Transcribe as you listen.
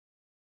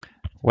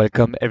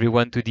Welcome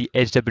everyone to the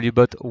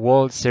HWBOT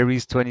World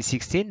Series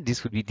 2016.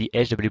 This would be the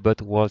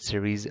HWBOT World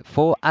Series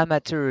for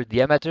amateur.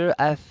 The amateur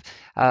have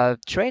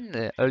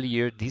trained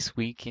earlier this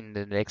week in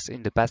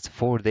the past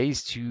 4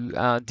 days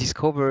to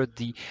discover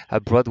the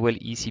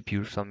Broadwell-e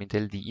CPU from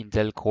Intel, the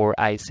Intel Core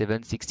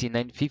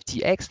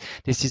i7-16950X.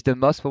 This is the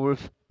most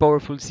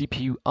powerful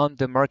CPU on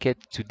the market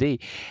today,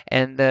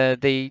 and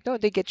they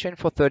get trained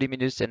for 30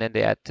 minutes, and then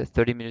they had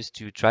 30 minutes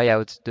to try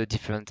out the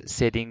different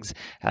settings,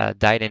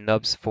 dial and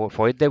knobs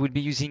for it. They will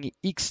be using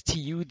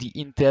XTU, the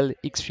Intel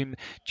Extreme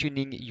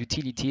Tuning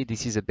Utility.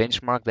 This is a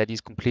benchmark that is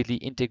completely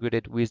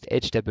integrated with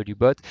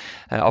HWBOT.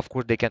 Of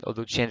course, they can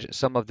also change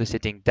some of the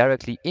settings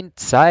directly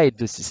inside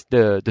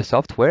the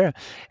software,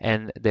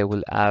 and they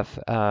will have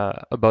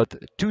about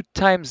 2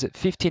 times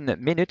 15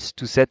 minutes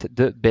to set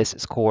the best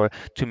score.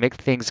 To make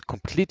things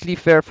completely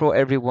fair for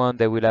everyone,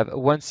 they will have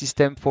one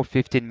system for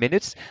 15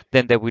 minutes,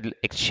 then they will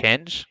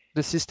exchange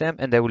the system,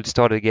 and they will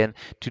start again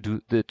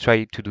to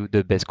try to do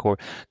the best score.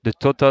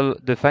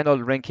 The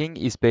final ranking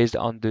is based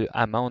on the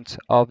amount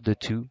of the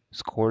two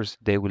scores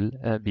they will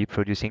be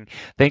producing.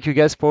 Thank you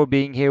guys for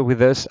being here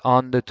with us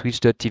on the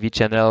twitch.tv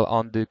channel,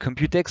 on the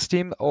Computex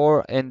team,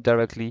 or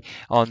indirectly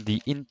on the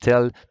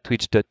Intel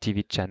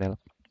twitch.tv channel.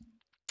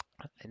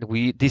 And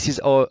this is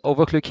all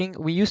overclocking.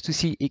 We used to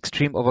see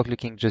extreme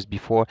overclocking just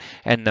before,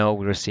 and now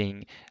we're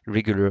seeing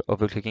regular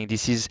overclocking.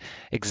 This is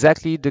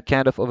exactly the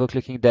kind of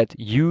overclocking that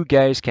you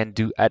guys can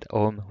do at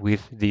home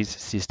with this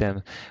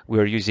system.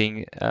 We're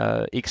using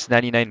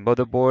X99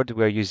 motherboard.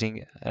 We're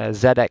using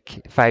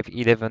ZADAC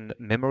 511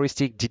 memory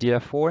stick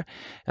DDR4.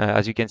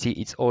 As you can see,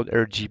 it's all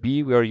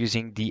RGB. We are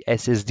using the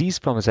SSDs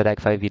from ZADAC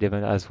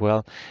 511 as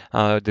well.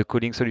 The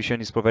cooling solution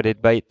is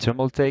provided by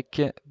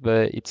Thermaltake,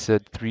 but it's a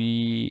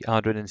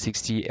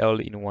 360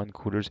 all-in-one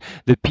coolers.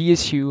 The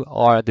PSU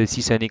are the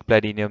Seasonic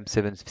Platinum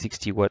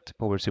 760 watt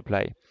power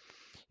supply.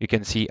 You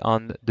can see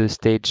on the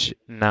stage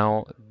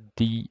now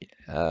the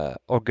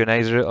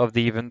organizer of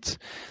the event,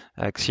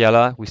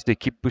 Xiala, with the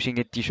Keep Pushing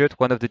It t-shirt.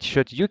 One of the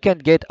t-shirts you can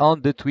get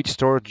on the Twitch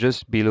store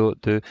just below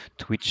the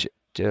Twitch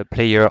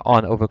player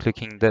on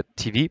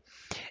OverClocking-TV.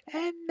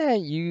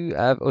 And you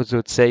have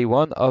also say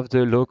one of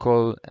the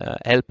local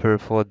helper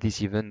for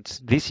this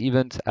event. This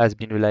event has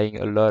been relying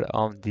a lot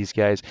on these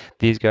guys.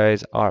 These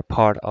guys are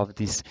part of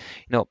this.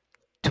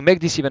 To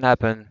make this event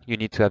happen, you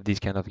need to have these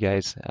kind of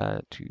guys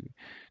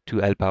to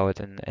help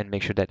out and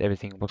make sure that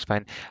everything works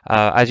fine.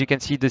 As you can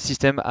see, the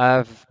system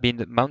have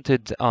been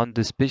mounted on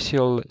the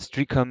special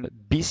Streacom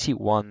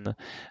BC1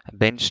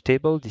 bench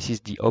table. This is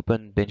the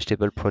open bench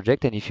table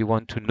project, and if you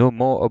want to know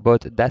more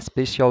about that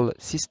special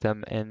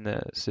system and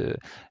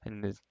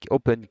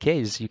open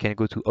case, you can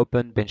go to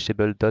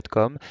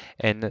openbenchtable.com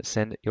and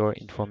send your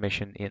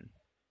information in.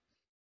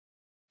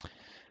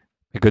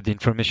 We got the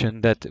information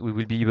that we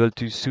will be able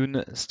to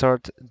soon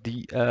start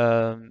the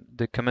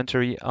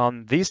commentary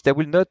on this. There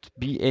will not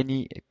be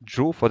any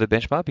draw for the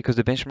benchmark because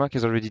the benchmark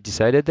is already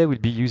decided. They will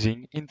be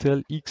using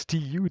Intel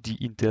XTU, the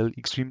Intel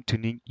Extreme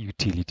Tuning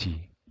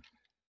Utility.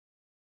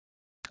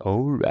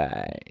 All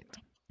right.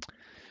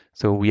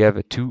 So we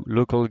have two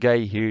local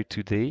guys here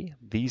today.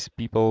 These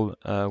people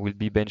will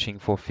be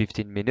benching for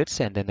 15 minutes,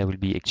 and then they will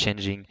be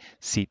exchanging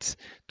seats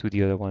to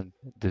the other one.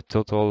 The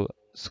total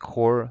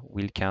score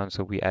will count,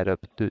 so we add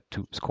up the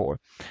two score.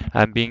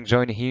 I'm being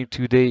joined here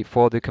today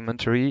for the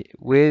commentary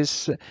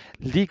with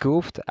Lee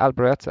Gooft,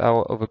 Albert,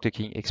 our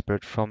overclocking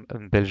expert from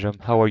Belgium.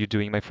 How are you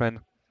doing, my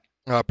friend?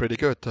 Pretty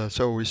good.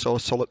 So we saw a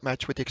solid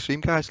match with the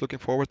extreme guys. Looking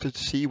forward to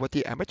see what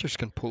the amateurs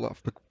can pull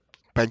off. But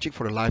benching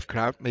for a live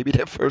crowd, maybe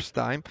their first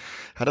time.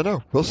 I don't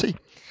know. We'll see.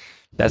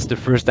 That's the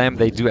first time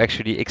they do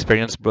actually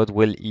experience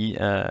broadwell-e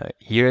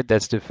here.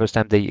 That's the first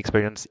time they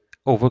experience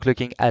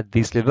overclocking at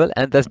this level,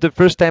 and that's the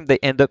first time they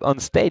end up on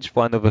stage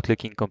for an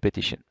overclocking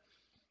competition.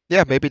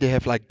 Yeah, maybe they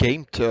have like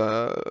gamed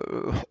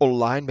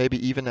online, maybe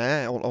even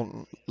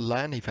on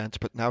LAN events,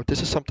 but now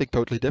this is something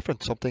totally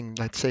different. Something,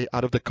 let's say,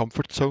 out of the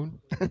comfort zone.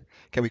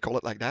 Can we call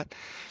it like that?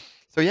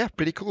 So yeah,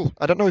 pretty cool.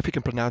 I don't know if you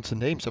can pronounce the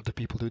names of the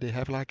people. Do they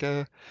have like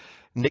a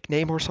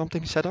nickname or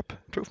something set up,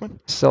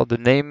 Improvement? So the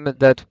name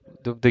that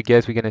the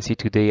guys we're gonna see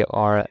today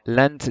are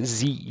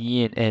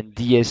Lantzeyin and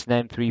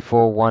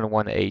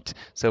ds934118.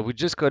 So we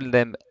just call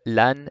them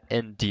Lan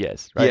and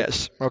DS, right?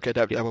 Yes. Okay,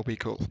 that will be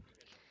cool.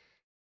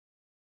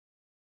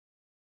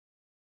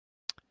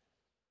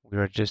 We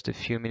are just a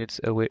few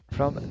minutes away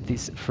from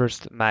this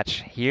first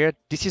match here.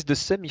 This is the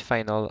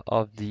semi-final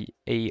of the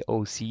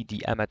AOC,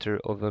 the Amateur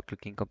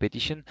Overclocking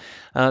Competition.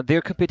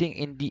 They're competing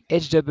in the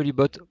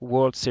HWBOT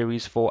World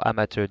Series for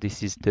Amateur.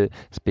 This is the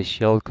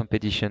special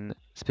competition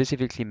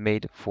specifically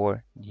made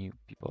for new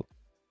people.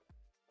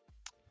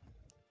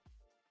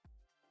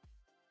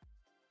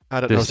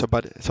 I don't know.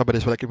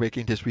 Somebody's like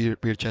making this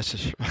weird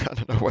gestures. I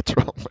don't know what's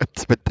wrong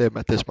with them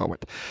at this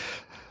moment.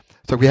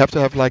 So we have to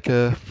have like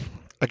a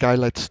a guy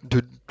let's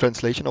do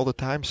translation all the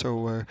time.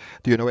 So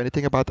do you know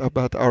anything about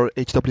our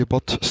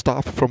HWBOT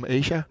staff from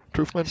Asia,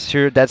 Truthman?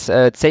 Sure, that's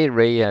Tsei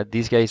Ray.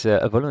 This guy is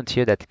a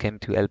volunteer that came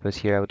to help us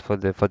here out for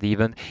the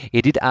event.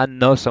 He did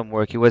awesome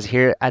work. He was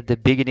here at the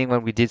beginning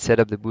when we did set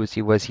up the booth.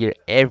 He was here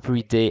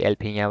every day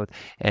helping out,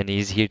 and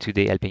he's here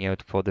today helping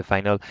out for the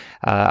final.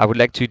 I would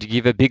like to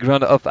give a big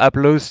round of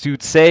applause to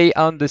Tsei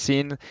on the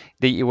scene.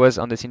 He was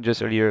on the scene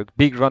just earlier.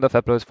 Big round of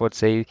applause for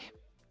Tsei.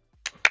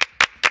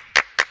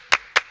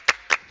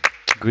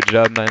 Good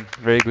job, man.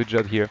 Very good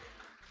job here.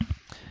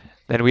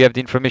 Then we have the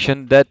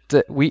information that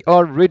we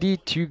are ready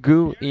to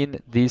go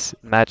in this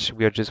match.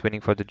 We are just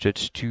waiting for the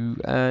judge to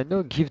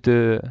give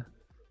the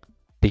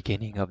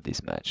beginning of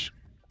this match.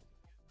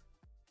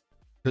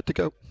 Good to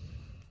go.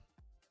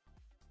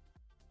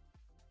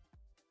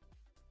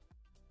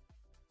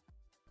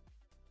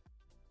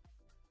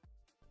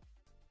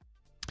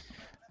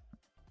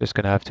 Just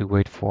gonna have to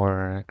wait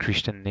for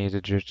Christian, the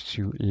judge,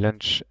 to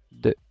launch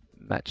the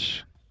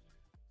match.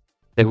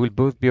 They will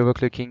both be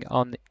overclocking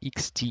on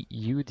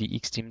XTU, the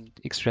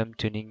Extreme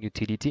Tuning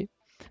Utility.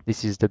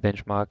 This is the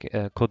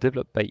benchmark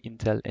co-developed by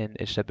Intel and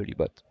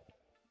HWBOT.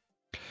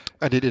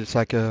 And it is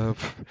like a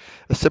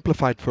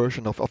simplified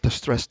version of the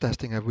stress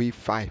testing at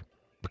Wi-Fi.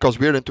 Because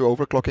we're into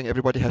overclocking,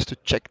 everybody has to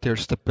check their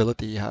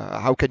stability.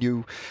 How can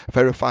you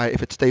verify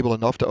if it's stable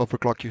enough to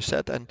overclock you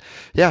set? And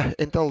yeah,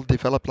 Intel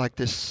developed like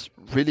this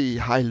really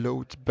high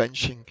load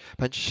bench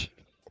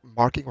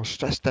marking or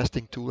stress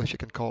testing tool, as you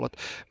can call it.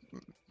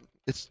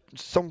 It's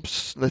some,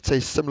 let's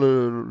say,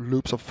 similar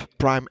loops of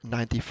Prime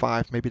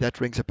 95. Maybe that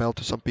rings a bell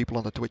to some people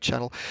on the Twitch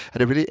channel. And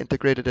they really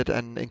integrated it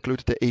and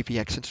included the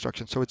AVX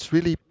instruction. So it's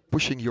really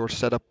pushing your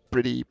setup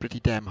pretty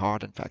damn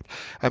hard, in fact.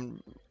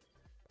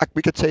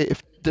 We could say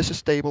if this is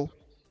stable,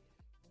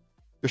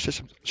 your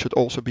system should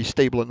also be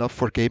stable enough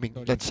for gaming,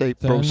 let's say,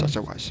 10,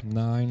 processor-wise.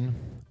 9,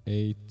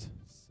 8,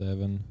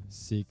 7,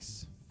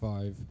 6,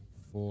 5,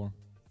 4,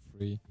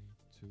 3,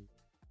 2,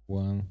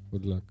 1.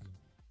 Good luck.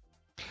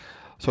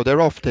 So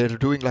they're off. They're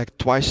doing like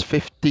twice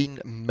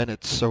 15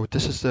 minutes. So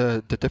this is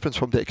the difference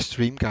from the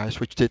extreme guys,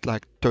 which did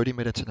like 30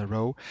 minutes in a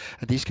row.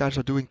 And these guys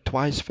are doing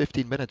twice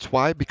 15 minutes.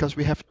 Why? Because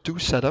we have two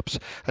setups,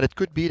 and it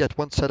could be that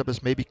one setup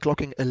is maybe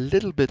clocking a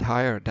little bit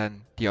higher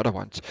than the other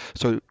ones.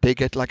 So they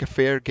get like a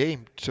fair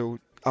game. So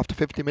after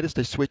 50 minutes,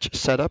 they switch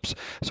setups.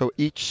 So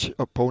each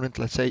opponent,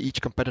 let's say each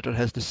competitor,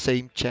 has the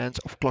same chance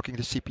of clocking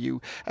the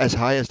CPU as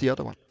high as the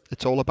other one.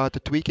 It's all about the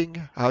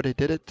tweaking, how they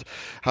did it,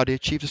 how they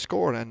achieved the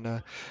score.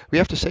 And we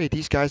have to say,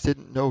 these guys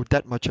didn't know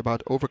that much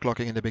about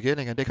overclocking in the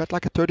beginning, and they got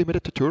like a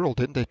 30-minute tutorial,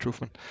 didn't they,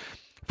 Truthman?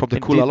 From the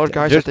Coolaller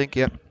guys, I think,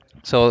 yeah.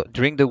 So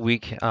during the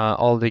week,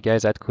 all the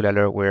guys at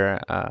Coolaller were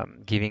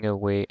giving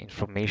away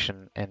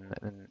information and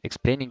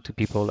explaining to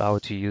people how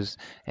to use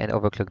and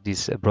overclock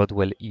these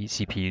Broadwell-e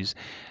CPUs,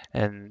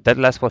 and that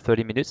lasts for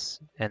 30 minutes.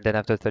 And then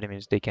after 30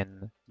 minutes, they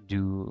can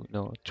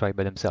try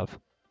by themselves.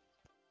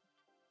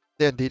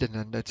 Yeah, indeed,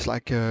 and it's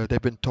like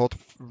they've been taught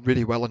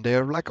really well, and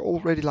they're like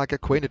already like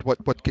acquainted what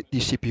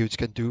these CPUs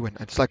can do. And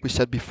it's like we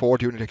said before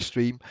during the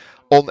extreme,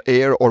 on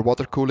air or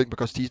water cooling,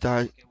 because these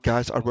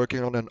guys are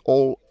working on an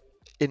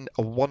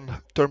all-in-one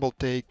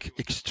Thermaltake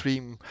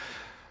Extreme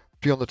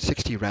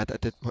 360 rad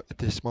at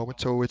this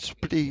moment. So it's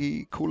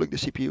pretty cooling the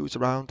CPUs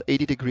around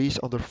 80 degrees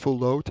under full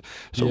load.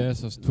 So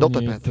DS was not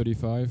that bad.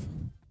 2835.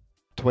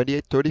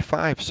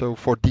 2835. So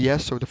for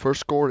DS, so the first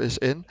score is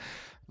in.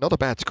 Not a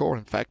bad score,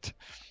 in fact,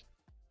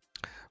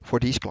 for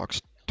these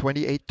clocks.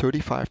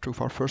 2835 to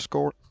our first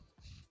score.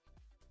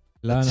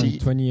 LAN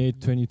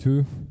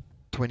 2822.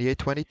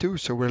 2822,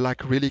 so we're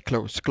like really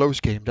close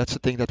game. That's the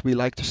thing that we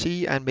like to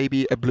see, and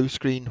maybe a blue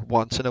screen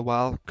once in a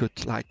while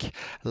could like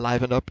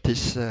liven up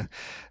this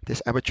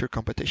amateur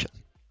competition.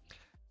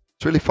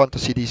 It's really fun to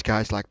see these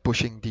guys like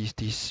pushing these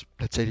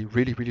let's say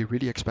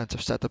really expensive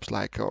setups,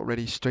 like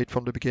already straight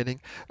from the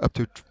beginning up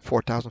to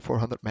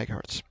 4400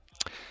 megahertz.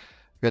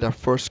 We had our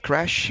first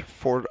crash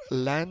for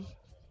LAN.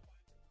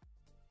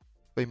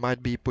 We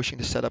might be pushing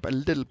the setup a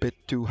little bit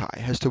too high.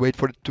 Has to wait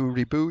for it to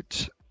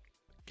reboot,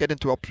 get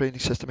into operating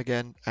system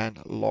again,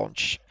 and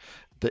launch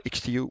the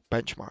XTU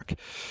benchmark.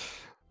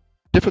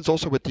 Difference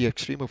also with the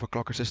extreme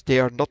overclockers is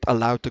they are not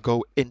allowed to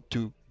go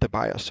into the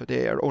BIOS. So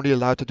they are only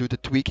allowed to do the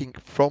tweaking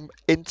from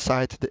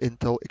inside the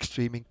Intel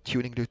Extreme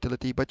Tuning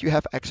Utility, but you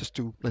have access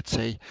to, let's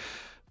say,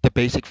 the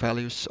basic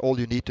values, all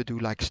you need to do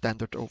like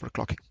standard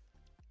overclocking.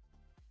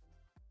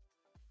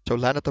 So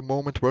LAN at the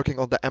moment working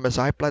on the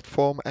MSI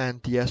platform,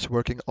 and DS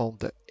working on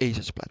the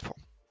ASUS platform.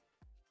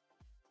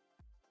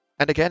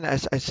 And again,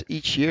 as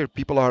each year,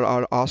 people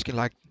are asking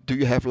like, do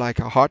you have like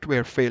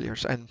hardware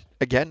failures? And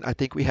again, I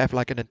think we have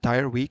like an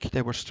entire week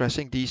they were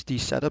stressing these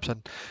setups,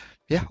 and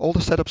yeah, all the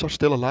setups are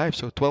still alive.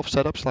 So 12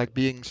 setups like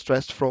being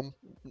stressed from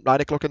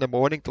 9 o'clock in the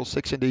morning till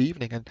 6 in the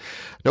evening, and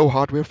no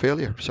hardware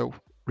failure. So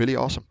really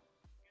awesome.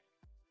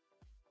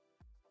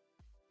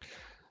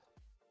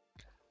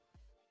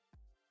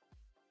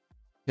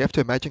 You have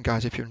to imagine,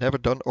 guys, if you've never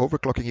done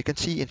overclocking, you can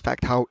see in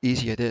fact how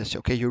easy it is.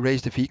 Okay, you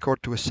raise the V-core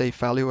to a safe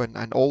value,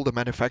 and all the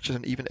manufacturers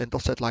and even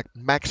Intel said like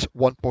max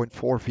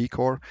 1.4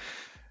 V-core.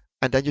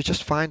 And then you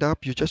just find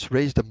up, you just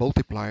raise the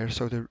multiplier,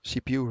 so the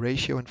CPU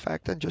ratio, in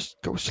fact, and just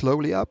go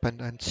slowly up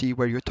and see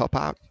where you top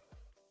out.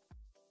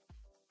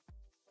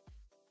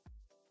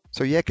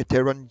 So yeah,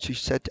 Kateran, she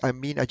said, I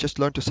mean, I just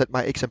learned to set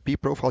my XMP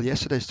profile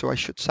yesterday, so I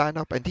should sign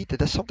up. Indeed,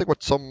 that's something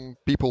what some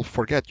people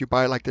forget. You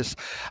buy like this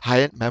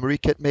high-end memory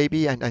kit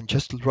maybe and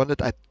just run it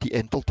at the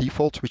Intel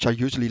defaults, which are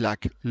usually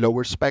like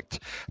lower spec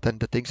than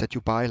the things that you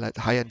buy, like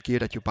high-end gear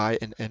that you buy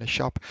in a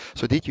shop.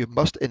 So indeed, you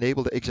must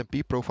enable the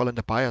XMP profile in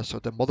the BIOS so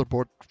the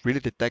motherboard really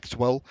detects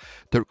well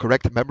the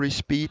correct memory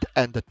speed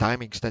and the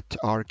timings that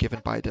are given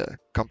by the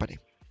company.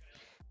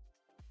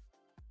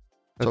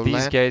 So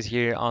these guys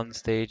here on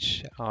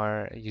stage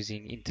are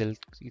using Intel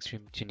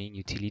Extreme Tuning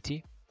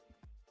Utility.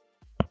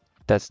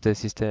 That's the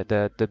system,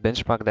 the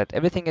benchmark. That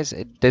everything is.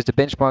 There's the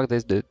benchmark.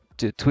 There's the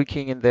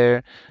tweaking in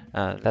there.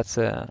 That's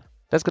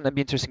gonna be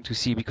interesting to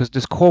see because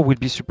the score will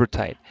be super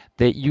tight.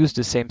 They use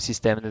the same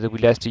system and they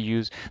will have to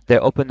use their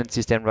opponent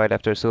system right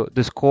after. So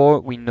the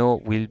score we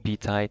know will be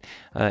tight.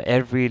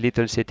 Every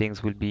little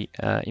settings will be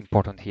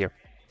important here.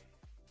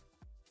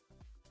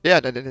 Yeah,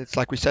 and it's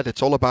like we said,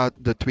 it's all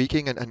about the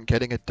tweaking and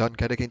getting it done,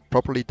 getting it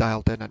properly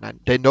dialed in.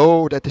 And they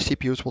know that the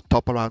CPUs will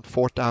top around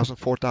 4,000,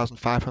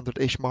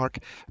 4,500-ish mark.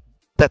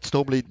 That's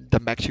normally the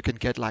max you can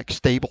get like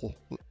stable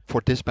for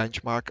this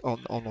benchmark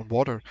on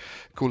water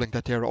cooling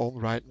that they're on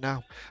right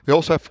now. We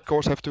also of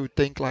course have to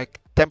think like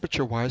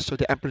temperature-wise. So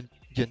the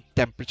ambient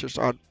temperatures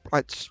are,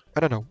 I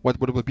don't know, what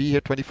would it be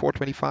here, 24,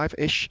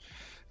 25-ish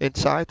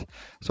inside.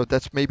 So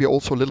that's maybe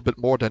also a little bit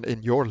more than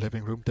in your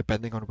living room,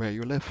 depending on where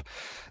you live.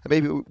 And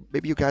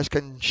maybe you guys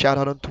can shout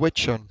out on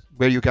Twitch on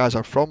where you guys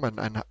are from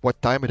and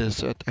what time it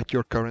is at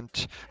your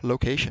current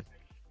location.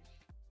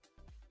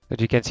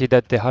 But you can see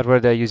that the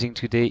hardware they're using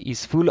today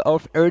is full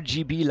of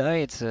RGB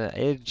lights,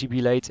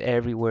 RGB lights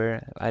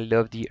everywhere. I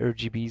love the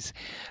RGBs.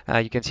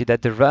 You can see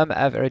that the RAM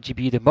have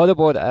RGB, the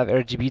motherboard have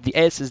RGB, the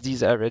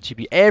SSDs have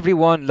RGB.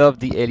 Everyone loves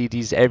the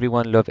LEDs,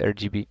 everyone loves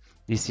RGB.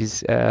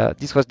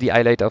 This was the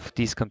highlight of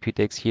this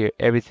Computex here.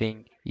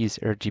 Everything is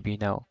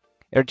RGB now.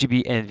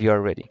 RGB and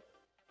VR ready.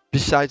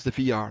 Besides the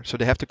VR, so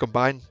they have to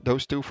combine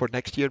those two for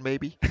next year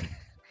maybe.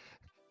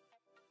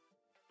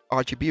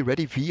 RGB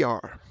ready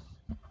VR.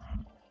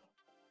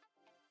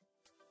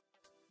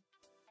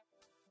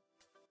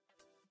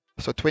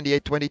 So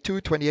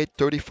 28-22,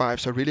 28-35,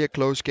 so really a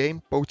close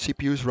game. Both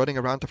CPUs running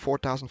around the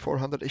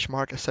 4,400-ish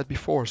mark, as said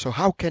before. So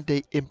how can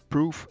they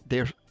improve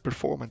their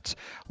performance?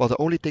 Well,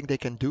 the only thing they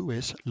can do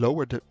is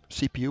lower the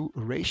CPU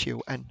ratio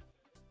and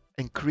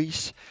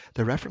increase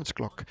the reference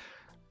clock.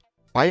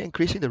 By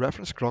increasing the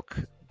reference clock,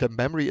 the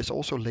memory is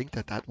also linked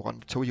at that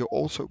one. So you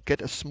also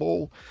get a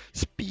small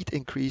speed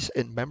increase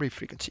in memory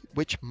frequency,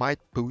 which might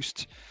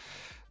boost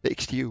the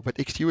XTU, but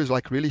XTU is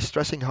like really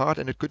stressing hard,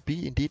 and it could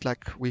be indeed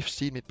like we've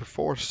seen it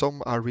before.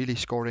 Some are really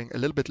scoring a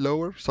little bit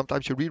lower.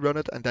 Sometimes you rerun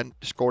it and then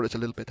the score is a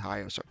little bit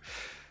higher. So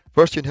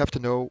first you have to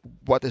know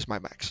what is my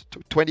max.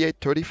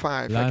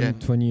 28-35 again.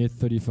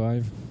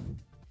 28-35.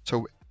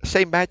 So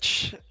same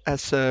match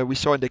as we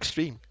saw in the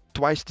Extreme.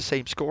 Twice the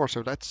same score,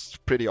 so that's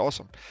pretty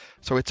awesome.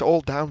 So it's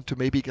all down to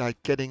maybe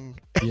like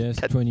getting... Yes,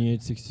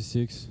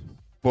 28-66.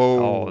 Whoa.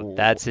 Oh,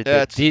 that's it.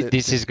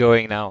 This is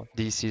going now.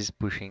 This is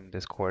pushing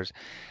the scores.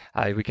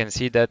 We can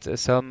see that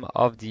some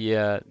of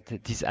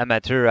this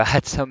amateur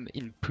had some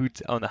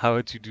input on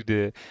how to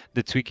do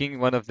the tweaking.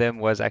 One of them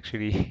was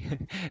actually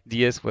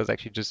DS was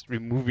actually just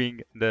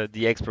removing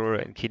the Explorer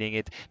and killing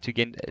it to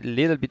gain a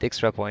little bit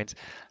extra points,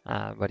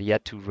 but he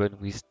had to run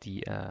with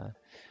the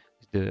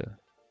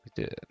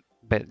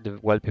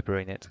wallpaper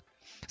in it.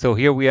 So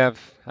here we have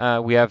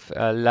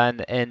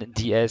LAN and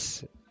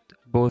DS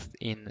both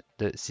in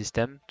the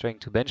system trying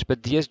to bench,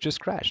 but DS just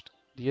crashed.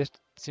 DS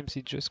seems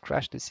it just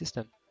crashed the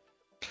system.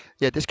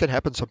 Yeah, this can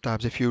happen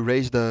sometimes if you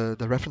raise the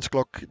reference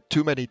clock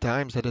too many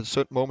times that at a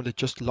certain moment it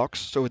just locks.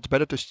 So it's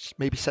better to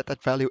maybe set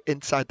that value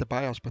inside the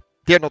BIOS, but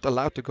they're not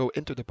allowed to go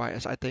into the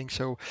BIOS, I think.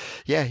 So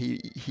yeah,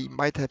 he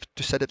might have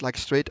to set it like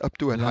straight up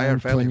to a higher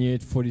value.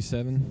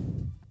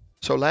 28-47.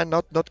 So LAN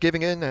not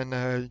giving in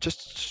and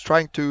just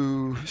trying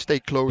to stay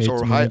close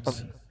or high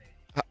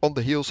on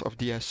the heels of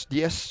DS.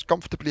 DS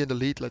comfortably in the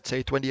lead, let's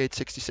say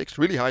 28-66,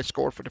 really high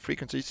score for the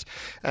frequencies,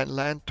 and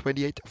LAN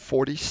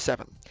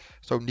 28-47.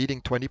 So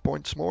needing 20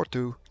 points more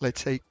to,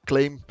 let's say,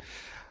 claim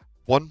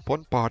one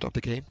part of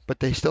the game, but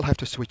they still have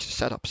to switch the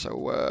setup.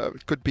 So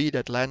it could be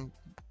that LAN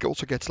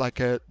also gets like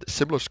a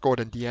similar score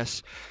than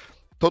DS.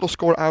 Total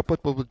score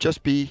output will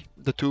just be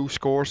the two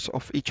scores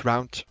of each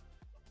round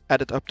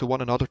added up to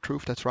one another.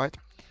 Truth, that's right.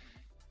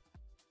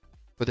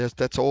 But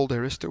that's all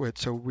there is to it.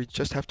 So we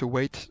just have to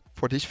wait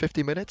for these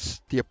 50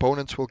 minutes. The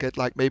opponents will get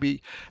like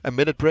maybe a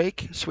minute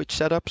break, switch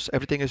setups,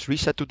 everything is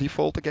reset to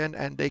default again,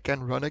 and they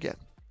can run again.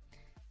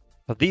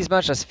 Well, this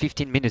match has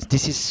 15 minutes.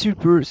 This is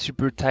super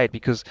tight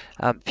because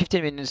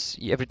 15 minutes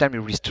every time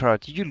you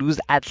restart, you lose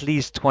at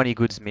least 20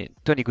 good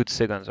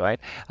seconds, right?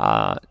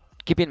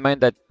 keep in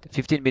mind that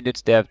 15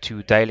 minutes they have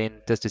to dial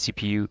in, test the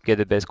CPU, get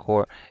the best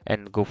score,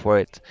 and go for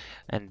it.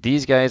 And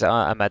these guys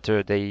are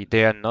amateur.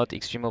 They are not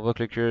extreme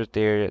overclockers.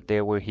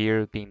 They were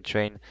here being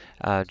trained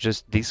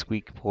just this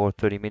week for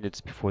 30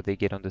 minutes before they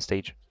get on the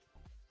stage.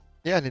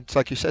 Yeah, and it's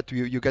like you said,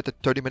 you get a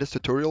 30 minutes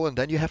tutorial and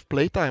then you have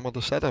playtime on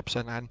the setups,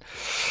 and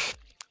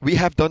we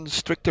have done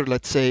stricter,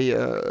 let's say,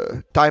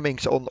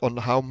 timings on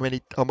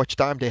how much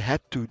time they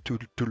had to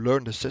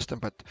learn the system.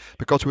 But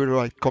because we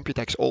were at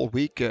Computex all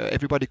week,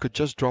 everybody could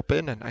just drop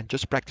in and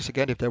just practice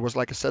again. If there was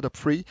like a setup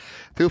free,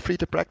 feel free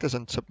to practice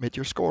and submit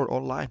your score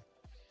online.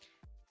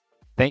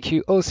 Thank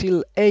you,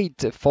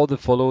 Osil8 for the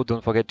follow.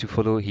 Don't forget to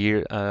follow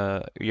here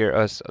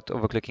us at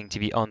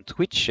OverClocking-TV on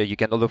Twitch. You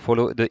can also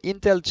follow the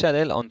Intel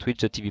channel on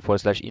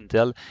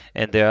twitch.tv/Intel.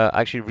 And they are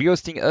actually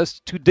rehosting us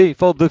today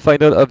for the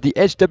final of the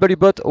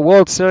HWBOT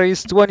World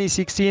Series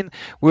 2016.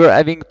 We're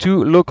having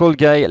two local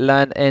guys,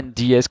 LAN and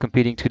DS,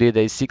 competing today.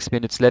 There is 6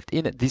 minutes left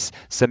in this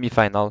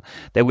semi-final.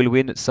 They will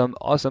win some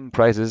awesome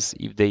prizes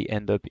if they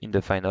end up in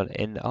the final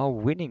and are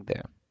winning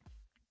there.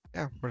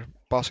 Yeah, we're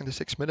passing the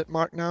 6 minute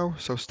mark now,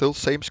 so still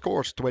same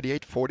scores,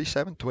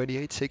 28-47,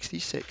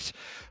 28-66.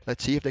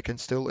 Let's see if they can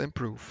still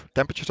improve.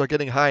 Temperatures are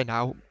getting high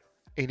now,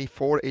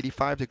 84,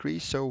 85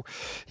 degrees, so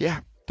yeah,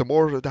 the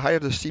higher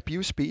the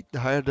CPU speed, the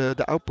higher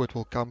the output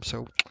will come,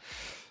 so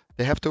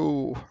they have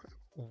to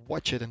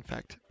watch it in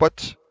fact.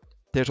 But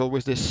there's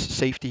always this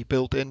safety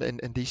built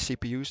in these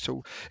CPUs,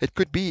 so it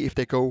could be if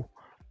they go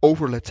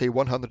over, let's say,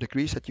 100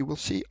 degrees, that you will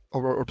see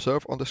or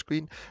observe on the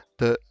screen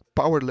the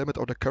power limit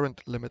or the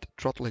current limit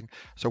throttling.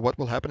 So what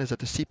will happen is that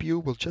the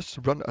CPU will just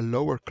run a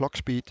lower clock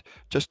speed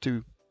just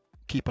to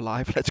keep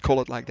alive, let's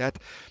call it like that.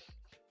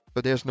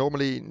 But there's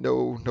normally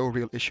no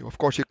real issue. Of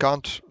course, you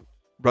can't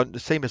run the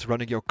same as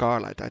running your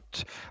car like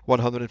that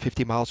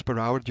 150 miles per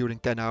hour during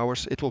 10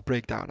 hours. It will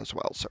break down as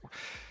well. So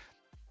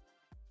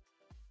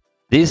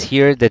This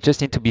here, they just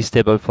need to be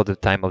stable for the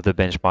time of the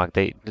benchmark.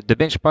 The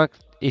benchmark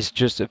is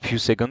just a few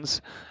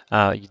seconds.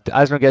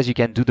 As long as you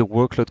can do the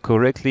workload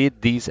correctly,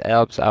 this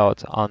helps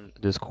out on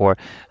the score.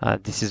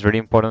 This is really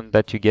important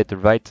that you get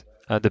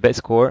the best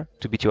score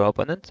to beat your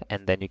opponent,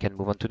 and then you can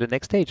move on to the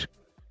next stage.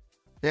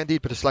 yeah,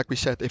 indeed. But it's like we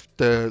said, if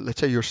let's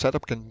say your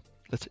setup can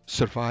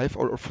survive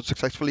or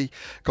successfully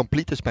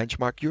complete this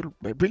benchmark, you'll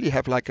really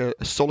have like a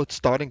solid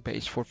starting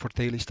base for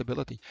daily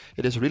stability.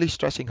 It is really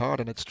stressing hard,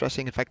 and it's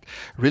stressing, in fact,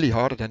 really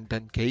harder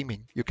than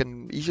gaming. You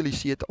can easily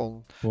see it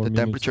on the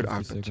temperature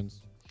output.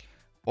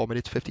 4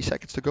 minutes 50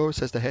 seconds to go,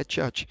 says the head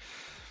judge.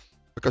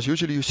 Because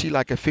usually you see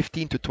like a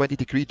 15 to 20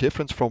 degree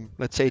difference from,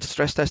 let's say,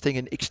 stress testing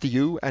in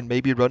XTU and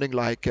maybe running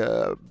like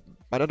I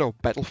don't know,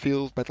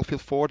 Battlefield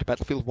 4, the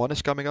Battlefield 1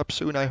 is coming up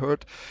soon, I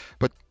heard.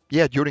 But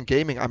yeah, during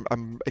gaming,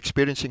 I'm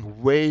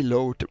experiencing way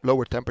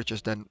lower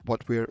temperatures than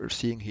what we're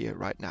seeing here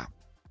right now.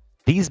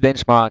 These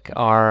benchmarks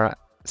are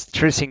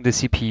stressing the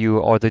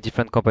CPU or the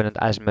different component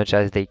as much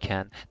as they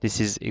can. This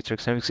is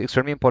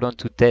extremely important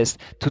to test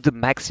to the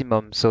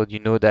maximum, so you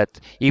know that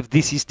if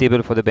this is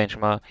stable for the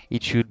benchmark,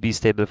 it should be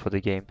stable for the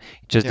game.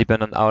 It just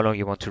depends on how long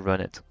you want to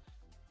run it.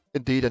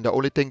 Indeed, and the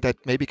only thing that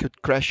maybe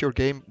could crash your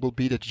game will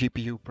be the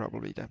GPU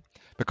probably then.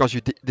 Because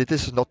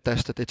this is not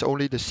tested. It's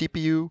only the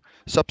CPU,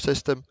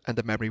 subsystem, and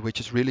the memory,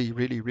 which is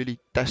really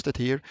tested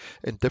here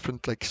in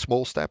different like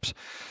small steps.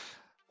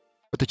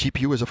 But the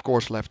GPU is of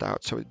course left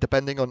out. So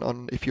depending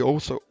on if you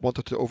also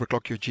wanted to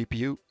overclock your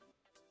GPU,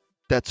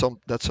 that's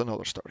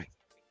another story.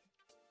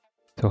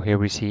 So here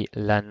we see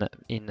LAN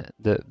in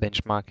the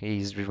benchmark.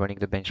 He's rerunning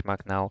the benchmark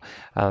now.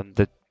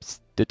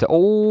 Let's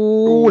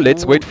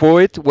wait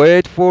for it.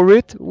 Wait for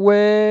it.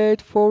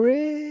 Wait for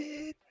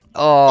it.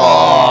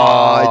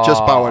 Oh, it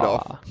just powered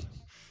off.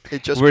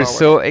 We're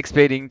so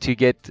expecting to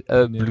get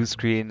a blue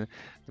screen.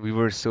 We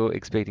were so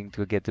expecting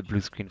to get the blue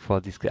screen for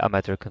this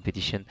amateur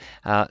competition.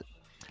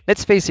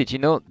 Let's face it, you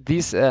know,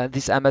 this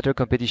amateur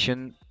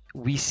competition,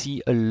 we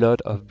see a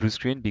lot of blue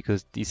screen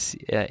because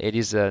it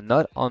is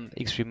not on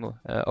extreme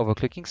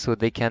overclocking, so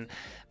they can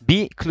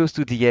be close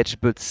to the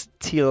edge but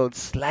still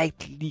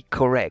slightly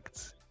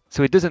correct.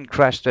 So it doesn't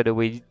crash straight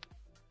away. It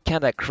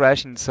kind of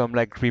crash in some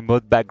like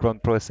remote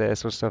background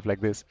process or stuff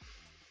like this.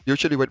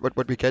 Usually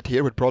what we get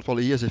here with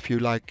broadwell-e is if you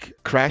like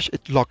crash,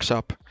 it locks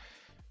up.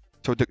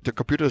 So the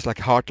computer is like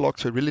hard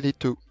locked, so you really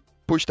need to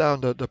push down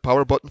the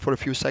power button for a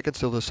few seconds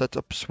till the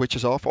setup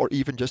switches off, or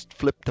even just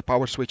flip the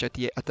power switch at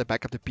the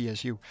back of the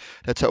PSU.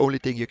 That's the only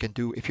thing you can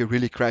do if you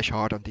really crash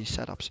hard on these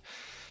setups.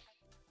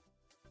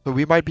 So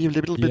we might be a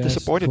little bit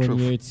disappointed.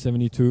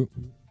 2872.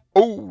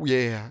 Oh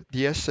yeah,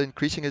 DS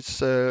increasing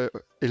its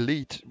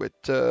elite with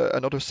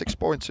another 6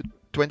 points.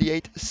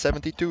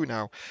 28-72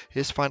 now,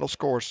 his final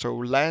score. So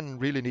LAN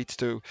really needs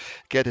to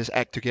get his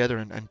act together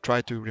and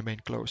try to remain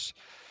close.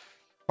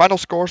 Final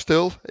score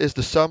still is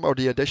the sum or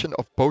the addition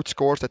of both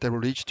scores that they will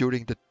reach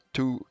during the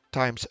 2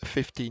 times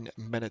 15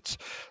 minutes.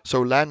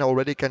 So LAN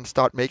already can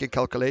start making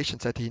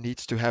calculations that he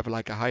needs to have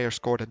like a higher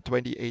score than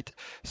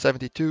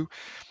 28-72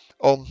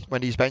 on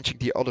when he's benching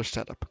the other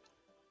setup.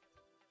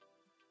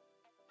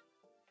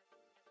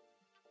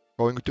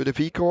 going to the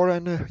V-core,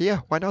 and yeah,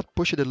 why not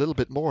push it a little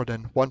bit more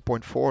than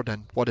 1.4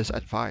 than what is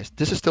advised.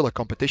 This is still a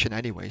competition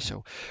anyway,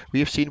 so we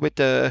have seen with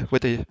the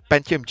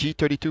Pentium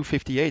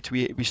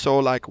G3258, we saw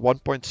like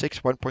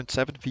 1.6,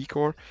 1.7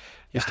 V-core.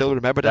 You still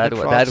remember that in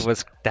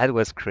France? That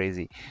was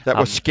crazy. That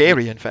was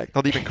scary, in fact.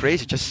 Not even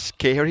crazy, just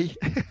scary.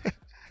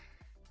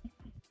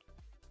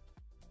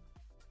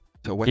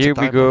 So what's Here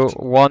the we time go, left?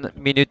 1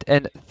 minute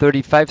and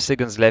 35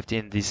 seconds left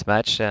in this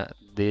match.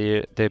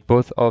 They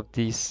both of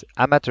these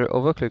amateur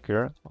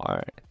overclocker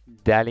are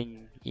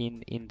dialing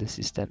in the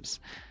systems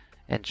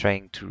and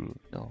trying to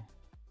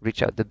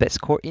reach out the best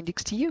score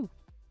index to you.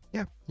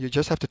 Yeah, you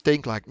just have to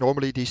think like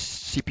normally these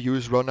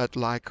CPUs run at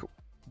like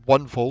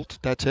 1 volt,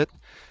 that's it.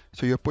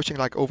 So you're pushing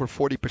like over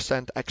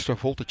 40% extra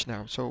voltage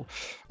now. So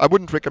I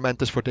wouldn't recommend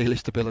this for daily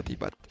stability,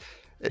 but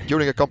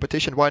during a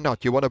competition, why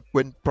not? You want to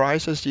win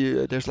prizes.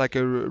 There's like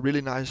a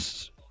really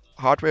nice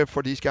hardware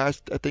for these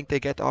guys. I think they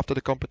get after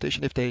the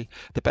competition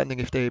depending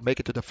if they make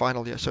it to the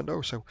final, yes or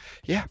no. So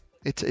yeah,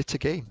 it's a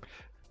game.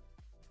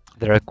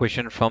 There are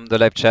questions from the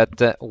live chat.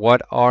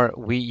 What are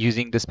we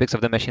using the specs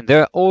of the machine?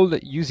 They're all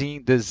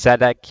using the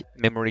ZADAC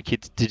memory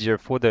kit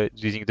DDR4. They're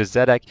using the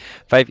ZADAC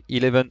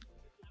 511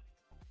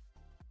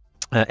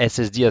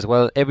 SSD as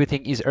well.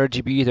 Everything is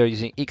RGB. They're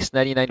using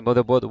X99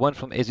 motherboard, one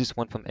from Asus,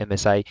 one from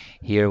MSI.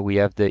 Here we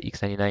have the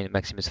X99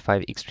 Maximus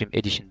 5 Extreme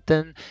Edition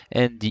 10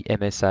 and the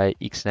MSI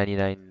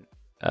X99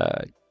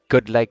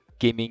 Godlike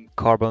Gaming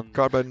Carbon.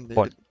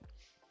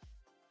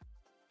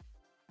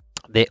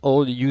 They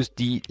all use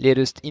the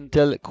latest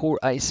Intel Core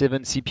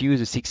i7 CPU,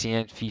 the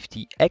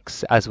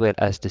 6950X, as well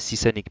as the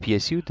Seasonic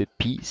PSU, the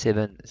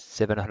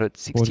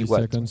P760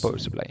 watt power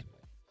supply.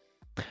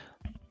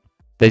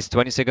 There's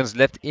 20 seconds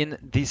left in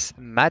this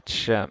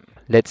match.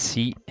 Let's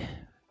see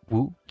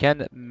who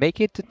can make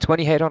it.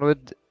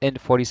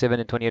 2847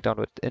 and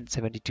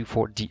 2872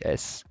 for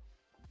DS.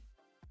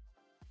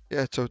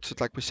 Yeah, so it's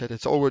like we said,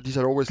 these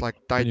are always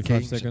like tight 25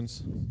 games.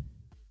 seconds.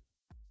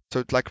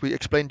 So like we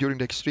explained during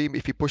the extreme,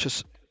 if he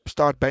pushes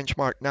start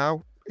benchmark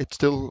now,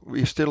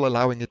 we're still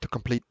allowing it to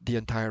complete the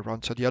entire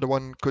run. So the other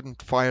one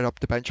couldn't fire up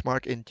the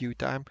benchmark in due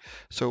time,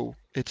 so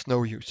it's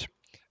no use.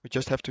 We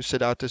just have to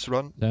sit out this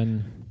run.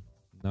 10,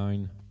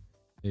 9,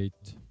 8,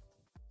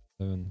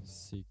 7,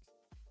 6,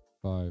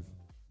 5,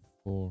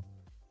 4,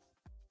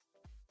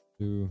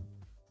 2,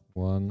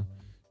 1.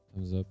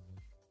 Thumbs up.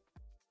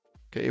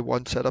 Okay,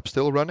 one setup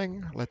still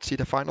running. Let's see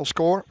the final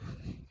score.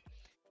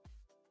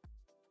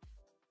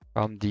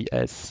 From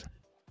DS.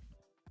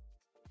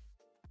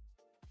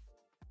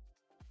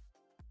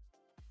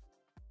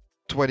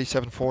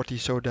 $27.40,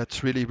 so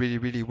that's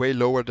really way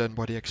lower than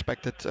what he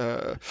expected.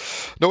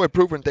 No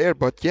improvement there,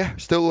 but yeah,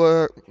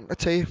 still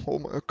let's say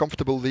a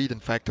comfortable lead in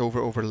fact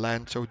over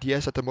Land. So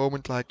DS at the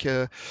moment like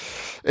in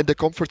the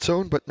comfort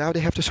zone, but now they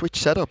have to switch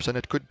setups, and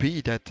it could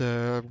be that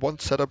one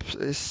setup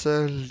is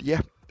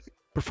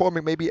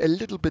performing maybe a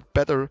little bit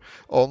better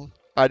on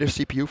either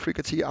CPU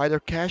frequency, either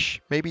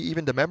cache, maybe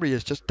even the memory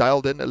is just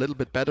dialed in a little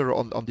bit better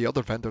on the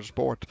other vendor's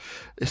board.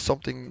 Is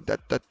something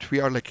that we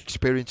are like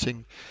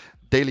experiencing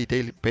daily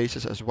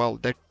basis as well.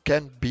 There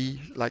can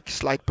be like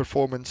slight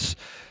performance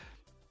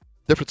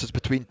differences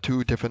between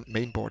two different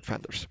mainboard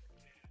vendors,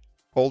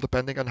 all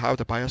depending on how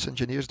the BIOS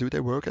engineers do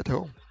their work at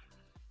home.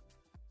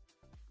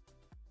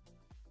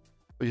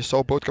 So you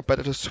saw both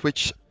competitors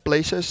switch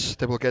places.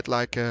 They will get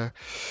like a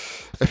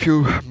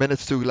few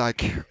minutes to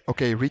like,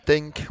 okay,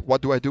 rethink,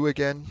 what do I do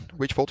again?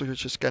 Which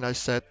voltages can I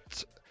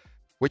set?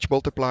 Which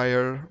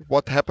multiplier?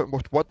 What happened?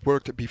 What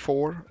worked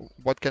before?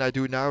 What can I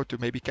do now to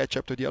maybe catch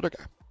up to the other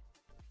guy?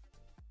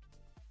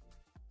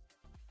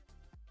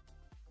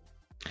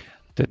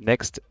 The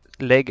next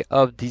leg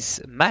of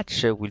this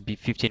match will be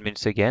 15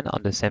 minutes again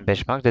on the same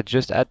benchmark. They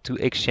just had to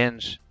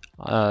exchange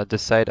the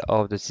side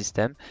of the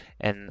system,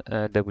 and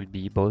there will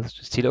be both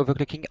still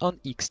overclocking on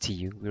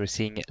XTU. We're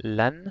seeing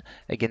LAN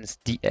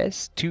against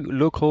DS, two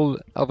local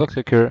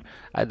overclocker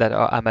that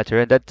are amateur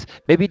and that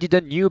maybe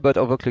didn't knew about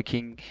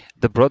overclocking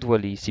the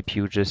broadwell-e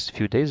CPU just a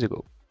few days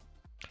ago.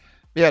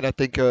 Yeah, and I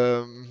think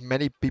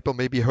many people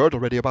maybe heard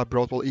already about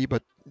broadwell-e,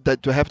 but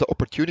that to have the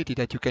opportunity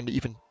that you can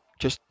even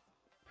just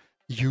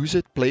use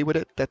it, play with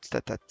it,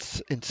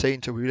 that's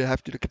insane. So we really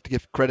have to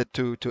give credit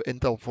to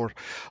Intel for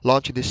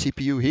launching this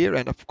CPU here,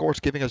 and of course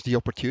giving us the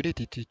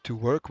opportunity to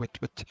work with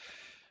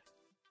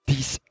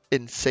these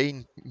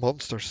insane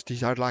monsters.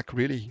 These are like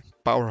really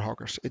power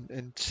hoggers,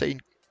 insane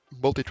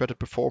multi-threaded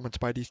performance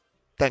by these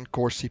 10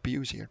 core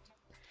CPUs here.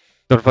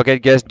 Don't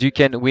forget, guys, you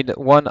can win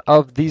one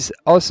of these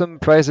awesome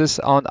prizes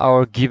on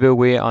our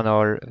giveaway on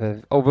our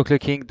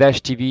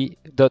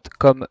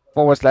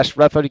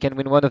overclocking-tv.com/raffle. You can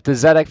win one of the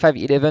ZADAC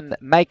 511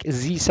 Mike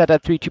Z SATA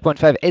 3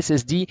 2.5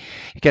 SSD.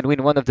 You can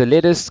win one of the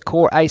latest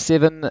Core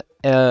i7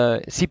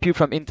 CPU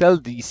from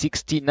Intel, the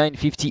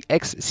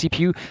 6950X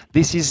CPU.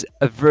 This is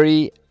a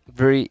very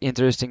very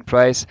interesting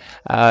price.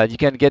 You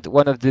can get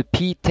one of the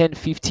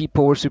P1050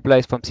 power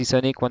supplies from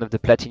Seasonic, one of the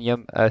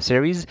Platinum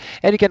series,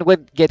 and you can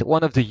get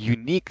one of the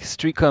unique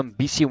Streacom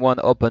BC1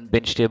 open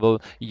bench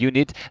table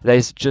unit. There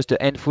is just a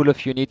handful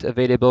of units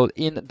available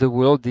in the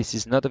world. This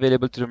is not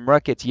available to the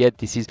market yet.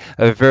 This is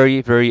a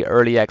very, very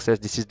early access.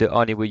 This is the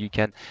only way you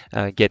can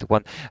get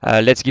one.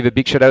 Let's give a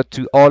big shout out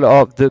to all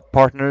of the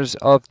partners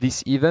of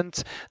this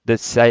event, the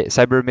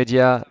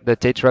Cybermedia, the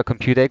Tetra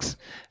Computex,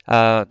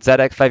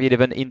 ZADAC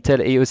 511, Intel,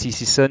 AOC,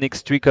 Sonic,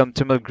 Streacom,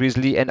 Thermal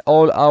Grizzly, and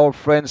all our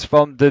friends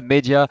from the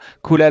media,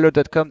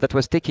 Coolalo.com, that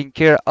was taking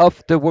care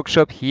of the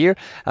workshop here.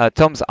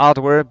 Tom's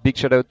Hardware, big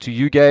shout out to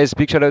you guys.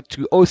 Big shout out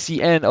to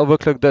OCN,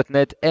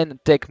 Overclock.net, and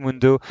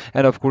Techmundo,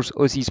 and of course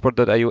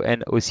OCSport.io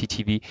and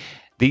OCTV.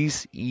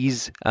 This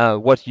is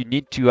what you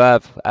need to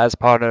have as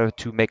partner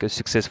to make a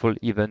successful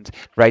event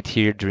right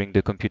here during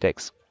the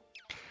Computex.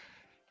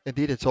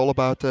 Indeed, it's all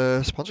about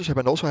sponsorship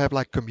and also have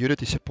like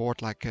community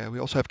support. Like we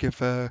also have give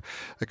a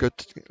good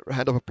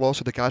hand of applause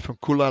to the guys from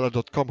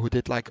coolala.com who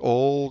did like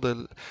all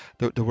the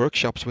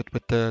workshops with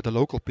the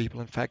local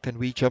people. In fact, and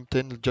we jumped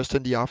in just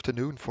in the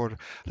afternoon for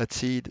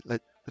let's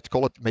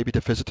call it maybe the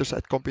visitors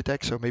at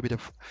Computex, or maybe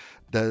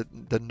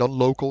the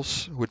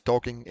non-locals who are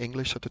talking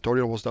English. So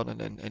tutorial was done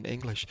in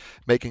English,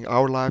 making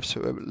our lives a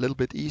little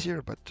bit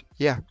easier. But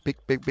yeah,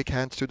 big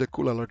hands to the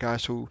Coolala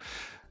guys who.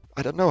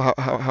 I don't know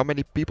how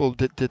many people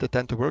did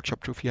attend the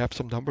workshop. If you have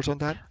some numbers on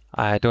that.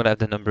 I don't have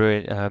the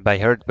number by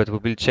heart, but we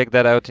will check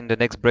that out in the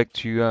next break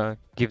to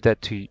give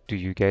that to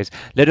you guys.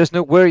 Let us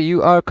know where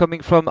you are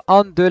coming from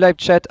on the live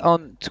chat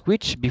on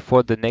Twitch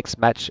before the next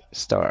match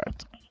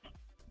starts.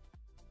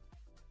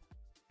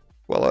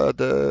 Well,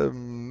 the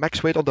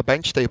max weight on the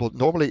bench table,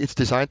 normally it's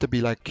designed to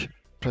be like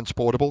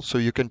transportable, so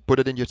you can put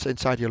it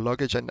inside your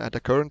luggage, and at the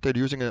current they're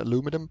using an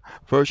aluminum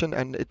version,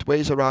 and it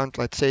weighs around,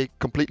 let's say,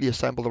 completely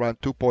assembled around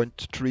 2.3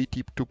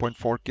 to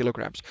 2.4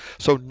 kilograms,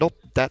 so not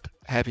that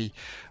heavy.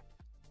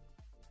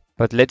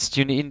 But let's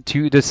tune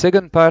into the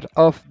second part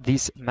of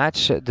this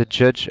match. The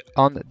judge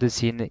on the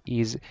scene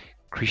is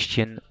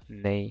Christian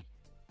Ney.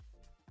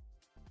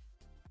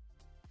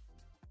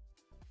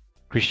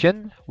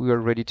 Christian, we are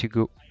ready to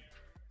go.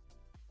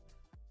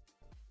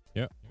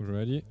 Yeah, we're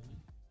ready.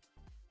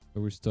 So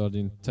we start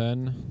in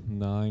 10,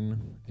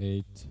 9,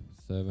 8,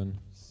 7,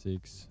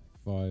 6,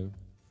 5,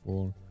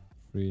 4,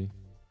 3,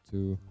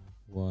 2,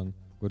 1.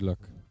 Good luck.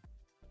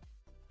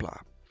 Blah.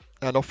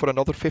 And off for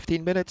another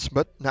 15 minutes,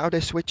 but now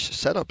they switch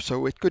setup,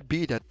 so it could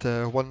be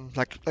that one,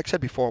 like I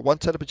said before, one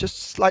setup is just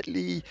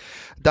slightly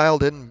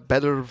dialed in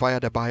better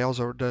via the BIOS,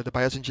 or the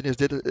BIOS engineers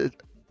did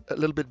a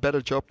little bit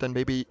better job than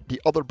maybe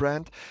the other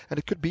brand, and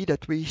it could be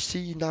that we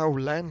see now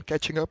LAN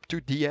catching up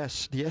to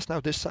DS. DS now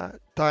this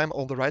time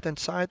on the right hand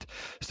side,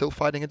 still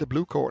fighting in the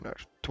blue corner,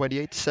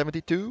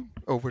 2872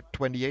 over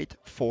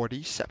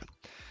 2847.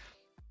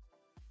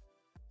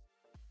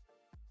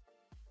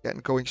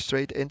 And going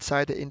straight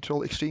inside the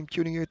Intel Extreme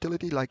Tuning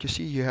utility, like you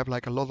see, you have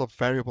like a lot of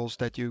variables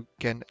that you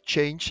can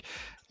change,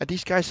 and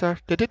these guys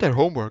they did their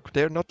homework.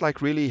 They're not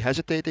like really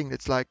hesitating.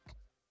 It's like,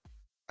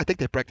 I think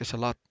they practice a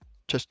lot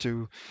just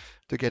to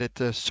get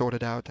it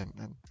sorted out,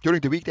 and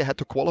during the week they had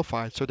to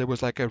qualify, so there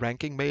was like a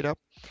ranking made up.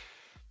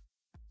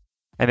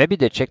 And maybe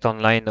they checked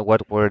online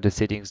what were the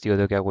settings the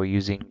other guy were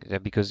using,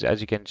 because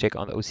as you can check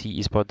on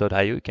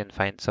ocesport.io, you can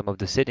find some of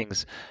the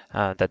settings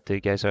that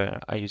the guys are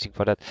using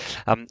for that.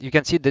 You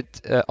can see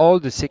that all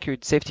the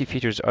safety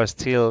features are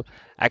still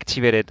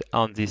activated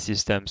on this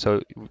system,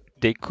 so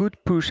they could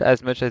push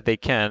as much as they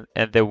can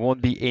and there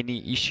won't be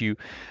any issue,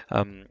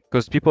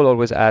 because people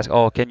always ask,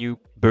 oh, can you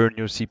burn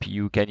your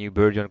CPU, can you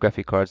burn your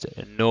graphic cards?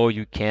 No,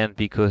 you can't,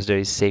 because there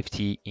is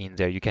safety in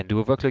there. You can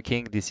do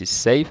overclocking, this is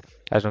safe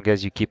as long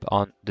as you keep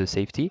on the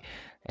safety,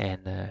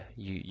 and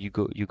you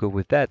go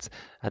with that.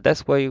 And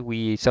that's why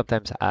we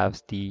sometimes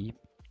have the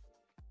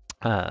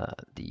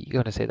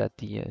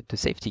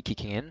safety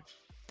kicking in,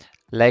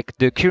 like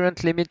the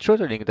current limit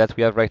throttling that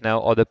we have right now,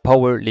 or the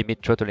power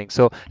limit throttling.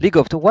 So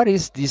Ligoft, what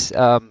is this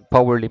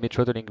power limit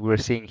throttling we're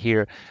seeing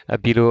here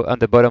below on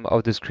the bottom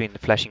of the screen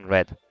flashing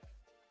red?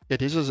 Yeah,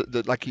 this is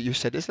like you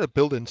said, this is a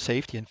built-in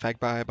safety, in fact,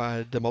 by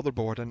the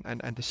motherboard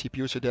and the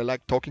CPU. So they're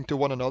like talking to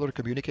one another,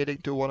 communicating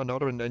to one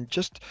another, and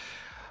just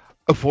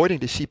avoiding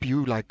the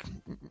CPU. Like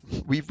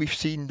we've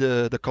seen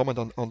the comment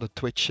on the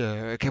Twitch.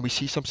 Can we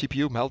see some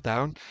CPU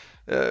meltdown?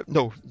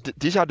 No,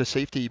 these are the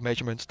safety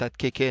measurements that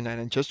kick in,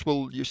 and just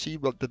you see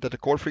that the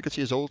core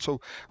frequency is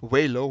also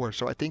way lower.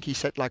 So I think he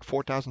said like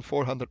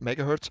 4,400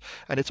 megahertz,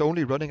 and it's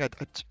only running at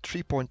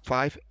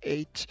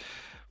 3.58.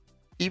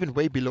 Even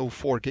way below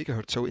 4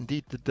 gigahertz. So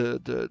indeed,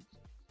 the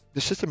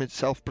system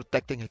itself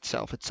protecting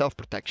itself. It's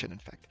self-protection, in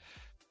fact,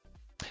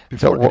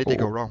 before anything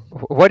go wrong.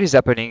 What is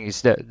happening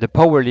is that the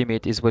power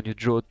limit is when you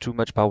draw too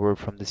much power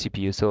from the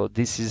CPU. So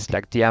this is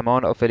like the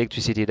amount of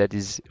electricity that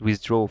is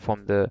withdrawn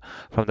from the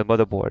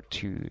motherboard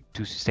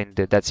to sustain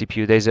that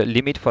CPU. There's a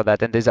limit for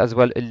that, and there's as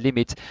well a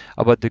limit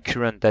about the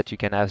current that you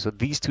can have. So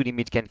these two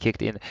limits can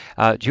kick in.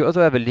 Do you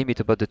also have a limit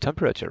about the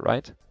temperature,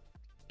 right?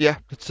 Yeah,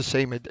 it's the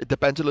same. It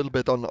depends a little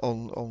bit on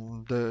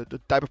the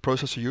type of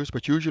processor you use,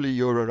 but usually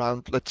you're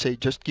around, let's say,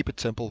 just keep it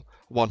simple,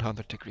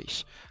 100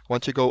 degrees.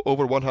 Once you go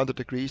over 100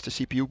 degrees, the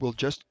CPU will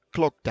just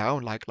clock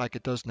down like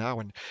it does now,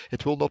 and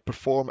it will not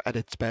perform at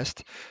its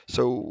best.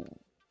 So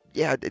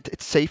yeah,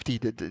 it's safety.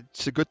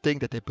 It's a good thing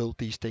that they built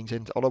these things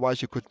in.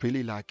 Otherwise, you could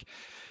really like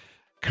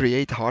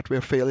create hardware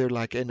failure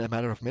like in a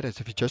matter of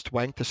minutes. If you just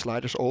wank the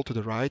sliders all to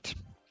the right,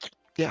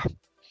 yeah,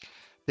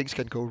 things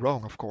can go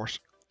wrong, of course.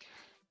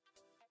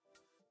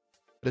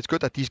 But it's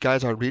good that these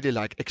guys are really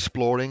like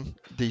exploring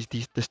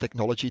this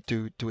technology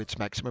to its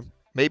maximum.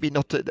 Maybe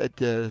not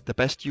the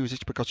best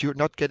usage because you're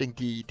not getting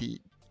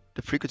the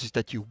frequencies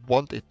that you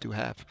want it to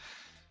have.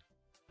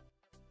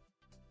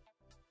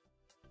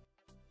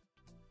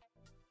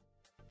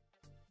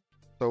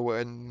 So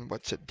when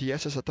what's it,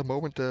 DS is at the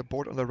moment, the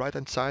board on the right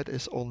hand side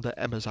is on the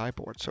MSI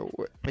board. So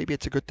maybe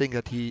it's a good thing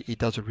that he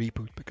does a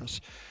reboot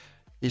because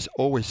he's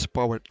always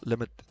power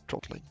limit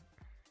throttling.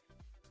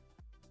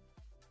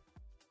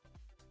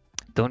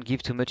 Don't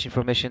give too much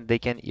information, they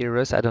can hear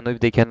us. I don't know if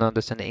they can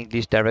understand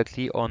English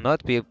directly or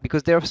not,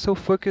 because they are so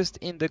focused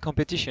in the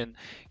competition.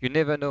 You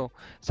never know.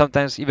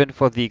 Sometimes even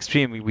for the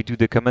extreme, we do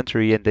the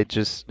commentary and they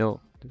just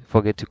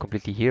forget to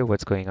completely hear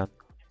what's going on.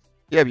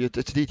 Yeah,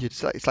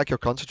 it's like you're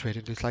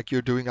concentrating. It's like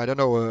you're doing, I don't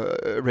know,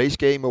 a race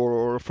game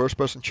or a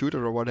first-person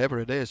shooter or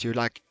whatever it is. You're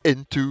like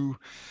into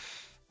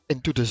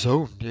the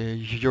zone.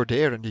 You're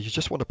there and you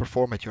just want to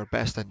perform at your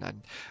best,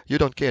 and you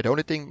don't care. The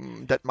only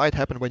thing that might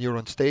happen when you're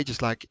on stage is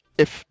like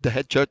if the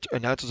head judge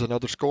announces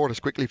another score,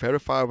 is quickly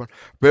verify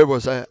where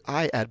was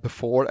I at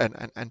before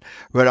and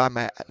where I'm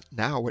at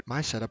now with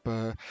my setup.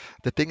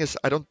 The thing is,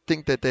 I don't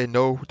think that they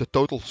know the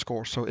total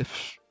score. So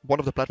if one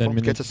of the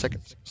platforms gets a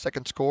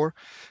second score,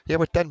 yeah,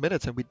 we're 10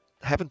 minutes and we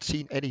haven't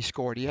seen any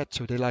score yet.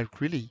 So they're like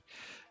really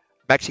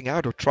maxing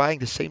out or trying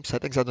the same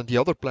settings as on the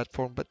other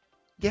platform, but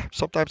yeah,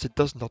 sometimes it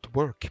does not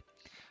work.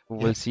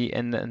 We'll see,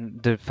 and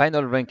the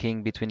final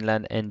ranking between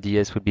LAN and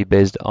DS will be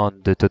based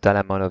on the total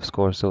amount of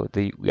scores. So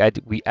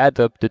we add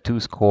up the two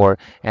score,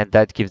 and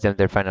that gives them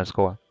their final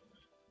score.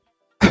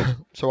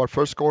 So our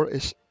first score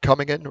is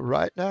coming in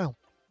right now.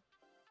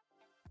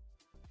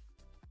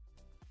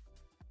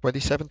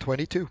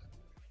 27-22.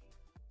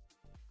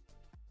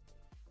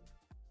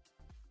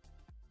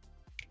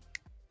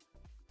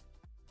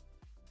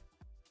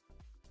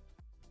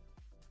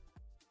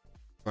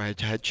 Right,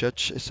 head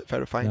judge is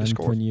verifying the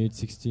score.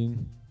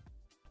 28-16.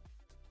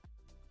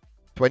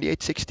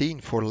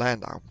 28-16 for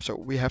LAN now. So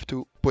we have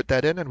to put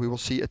that in and we will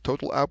see a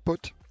total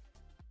output.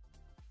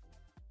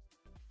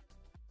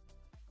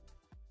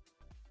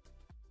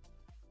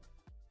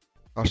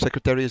 Our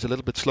secretary is a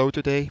little bit slow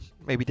today.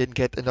 Maybe didn't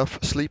get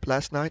enough sleep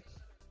last night.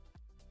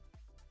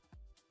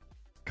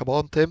 Come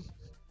on, Tim.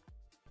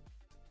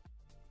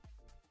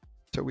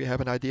 So we have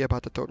an idea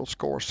about the total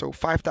score. So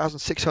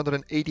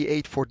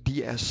 5,688 for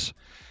DS.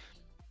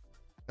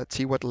 Let's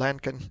see what LAN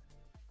can.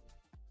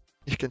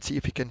 You can see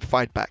if he can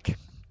fight back.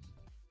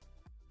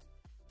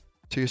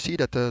 So you see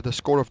that the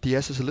score of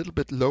DS is a little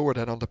bit lower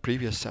than on the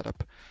previous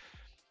setup.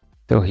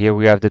 So here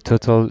we have the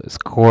total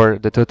score,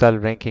 the total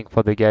ranking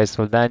for the guys.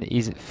 So LAN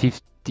is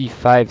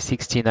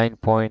 5569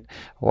 point,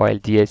 while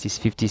DS is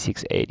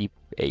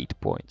 5688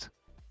 points.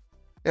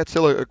 Yeah, it's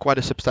still quite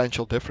a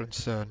substantial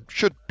difference.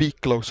 Should be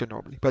closer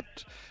normally, but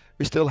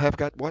we still have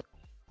got what?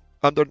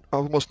 Under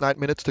almost 9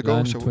 minutes to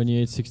go. So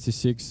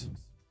 28-66.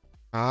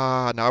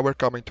 Now we're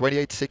coming.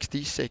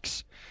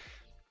 28-66.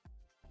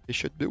 They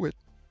should do it.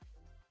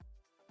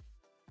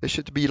 They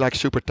should be like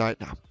super tight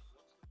now.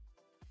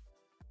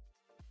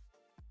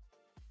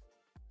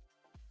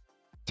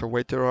 So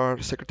wait till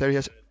our secretary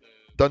has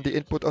done the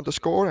input on the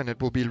score, and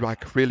it will be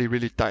like really,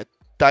 really tight.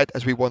 Tight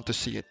as we want to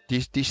see it.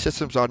 These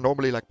systems are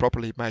normally like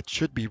properly matched.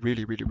 Should be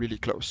really, really, really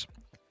close.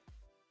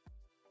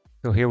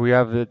 So here we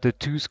have the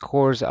two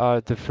scores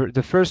are the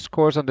first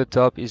scores on the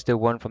top is the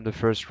one from the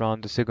first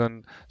round. The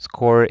second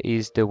score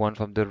is the one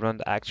from the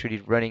round actually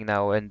running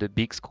now, and the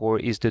big score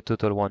is the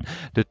total one.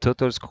 The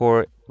total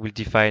score will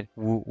define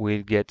who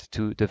will get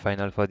to the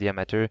final for the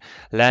amateur.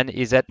 LAN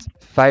is at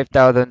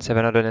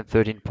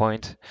 5,713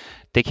 points,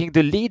 taking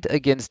the lead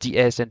against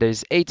DS, and there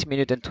is 8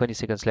 minutes and 20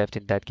 seconds left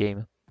in that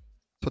game.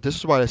 So this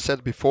is what I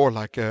said before,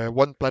 like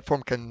one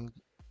platform can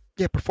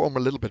perform a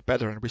little bit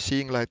better, and we're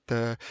seeing like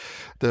the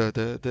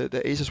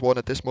Asus one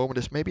at this moment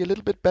is maybe a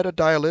little bit better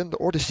dial in,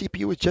 or the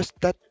CPU is just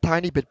that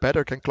tiny bit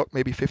better, can clock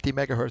maybe 50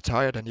 megahertz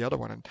higher than the other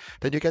one, and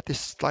then you get these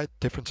slight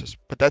differences.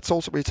 But that's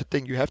also it's a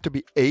thing, you have to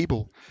be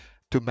able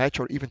to match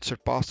or even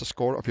surpass the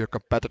score of your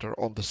competitor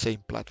on the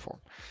same platform.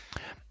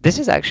 This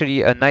is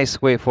actually a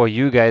nice way for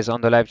you guys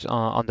on the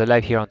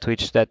live here on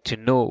Twitch that to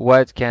know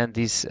what can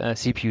this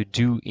CPU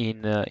do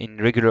in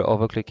regular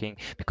overclocking,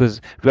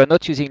 because we are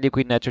not using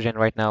liquid nitrogen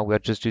right now. We are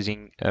just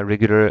using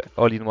regular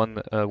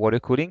all-in-one water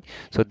cooling.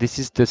 So this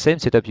is the same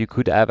setup you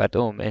could have at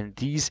home, and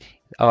these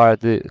are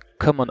the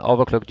common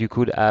overclock you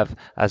could have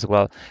as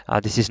well.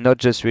 This is not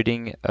just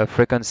reading a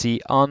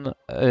frequency on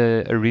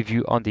a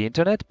review on the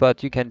internet,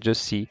 but you can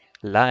just see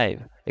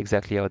live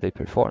exactly how they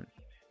perform.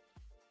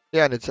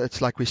 Yeah, and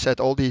it's like we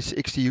said, all these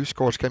XTU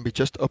scores can be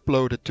just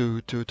uploaded to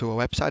a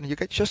website, and you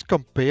can just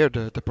compare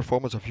the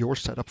performance of your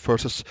setup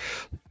versus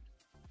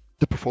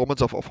the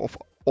performance of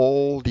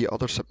all the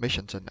other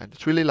submissions, and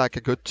it's really like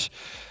a good,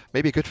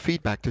 maybe a good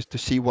feedback to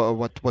see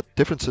what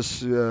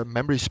differences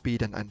memory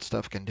speed and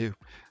stuff can do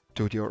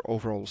to your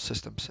overall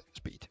system's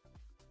speed.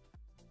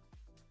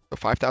 So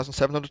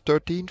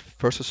 5,713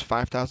 versus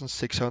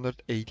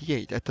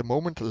 5,688. At the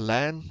moment,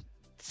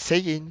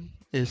 Lantzeyin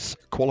is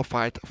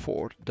qualified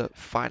for the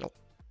final.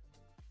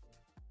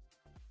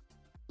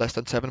 Less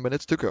than 7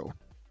 minutes to go.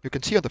 You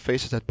can see on the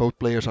faces that both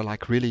players are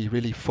like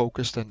really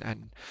focused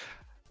and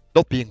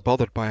not being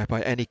bothered by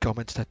any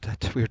comments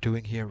that we're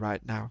doing here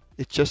right now.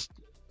 It's just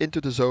into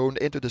the zone,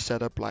 into the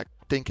setup, like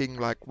thinking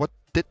like, what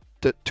did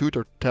the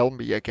tutor tell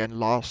me again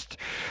last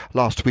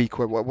week?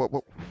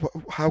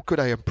 How could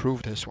I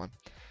improve this one?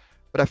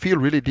 But I feel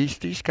really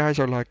these guys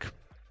are like,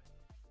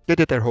 they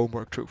did their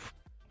homework, Truth.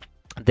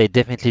 They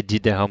definitely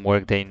did their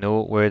homework. They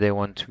know where they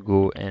want to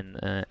go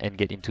and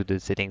get into the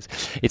settings.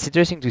 It's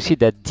interesting to see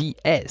that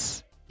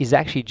DS is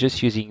actually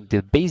just using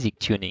the basic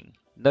tuning,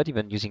 not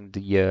even using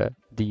the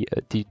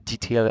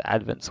detailed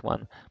advanced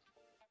one.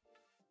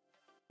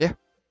 Yeah,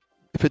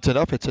 if it's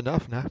enough, it's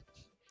enough now.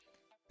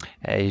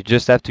 You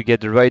just have to get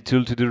the right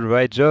tool to do the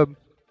right job.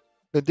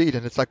 Indeed,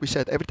 and it's like we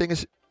said, everything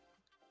is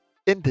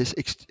in this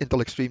Intel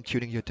Extreme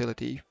Tuning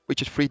utility,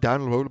 which is free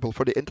downloadable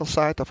for the Intel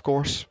side, of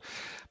course,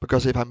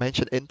 because if I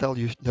mention Intel,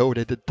 you know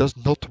that it does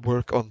not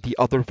work on the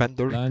other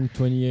vendor. LAN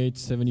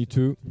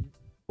 2872.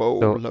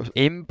 Whoa, So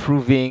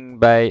improving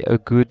by a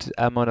good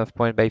amount of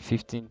points, by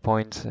 15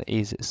 points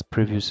his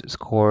previous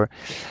score.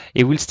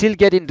 He will still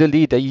get in the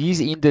lead.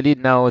 He's in the lead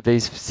now.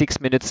 There's 6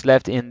 minutes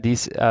left in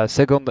this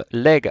second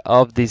leg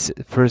of this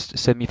first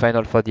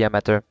semi-final for the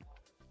amateur.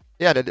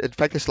 Yeah, in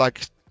fact, it's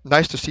like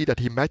nice to see that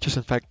he matches,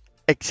 in fact,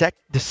 exact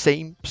the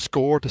same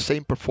score, the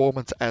same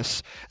performance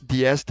as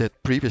DS did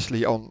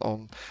previously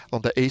on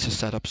the Asus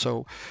setup.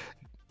 So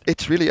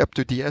it's really up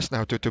to DS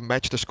now to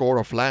match the score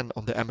of LAN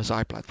on the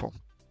MSI platform.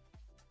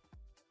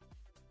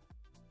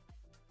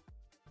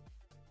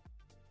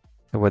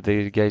 What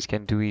the guys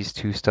can do is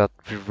to start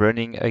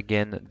running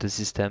again the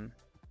system.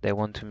 They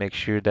want to make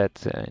sure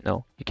that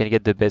you can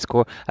get the best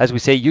score. As we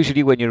say,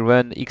 usually when you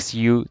run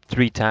XU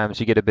 3 times,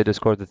 you get a better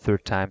score the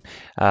third time.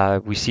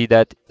 We see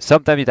that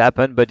sometimes it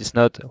happens, but it's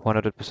not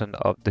 100%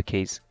 of the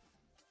case.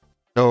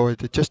 No,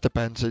 it just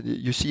depends.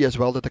 You see as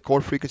well that the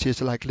core frequency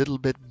is like a little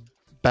bit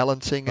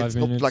balancing. 5 It's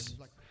minutes. not like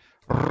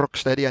rock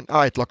steady, and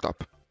it locked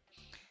up.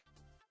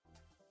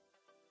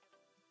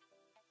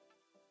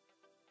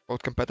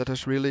 Both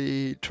competitors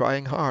really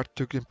trying hard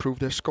to improve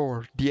their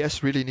score.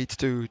 DS really needs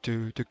to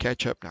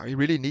catch up now. He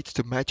really needs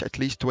to match at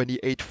least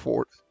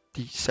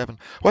 28-47.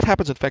 What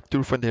happens in fact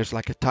too when there's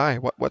like a tie?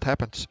 What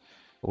happens?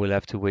 We'll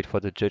have to wait for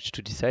the judge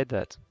to decide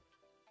that.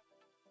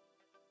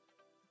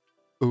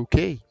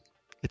 Okay,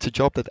 it's a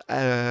job that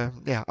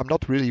I'm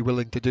not really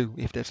willing to do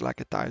if there's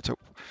like a tie. So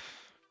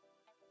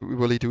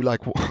will he do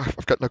like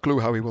I've got no clue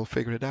how he will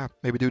figure it out.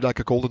 Maybe do like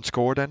a golden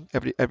score then.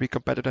 Every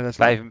competitor has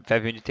like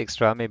 5 minutes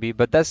extra maybe,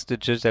 but that's the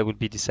judge that will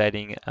be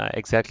deciding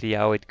exactly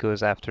how it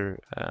goes after.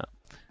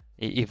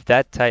 If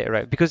that tie,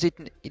 right? Because it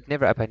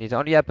never happened. It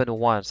only happened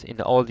once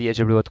in all the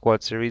HWBOT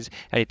World Series,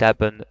 and it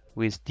happened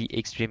with the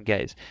Extreme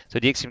guys. So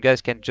the Extreme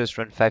guys can just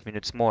run 5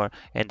 minutes more,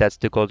 and that's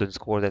the golden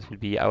score that will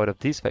be out of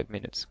these 5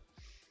 minutes.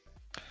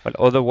 But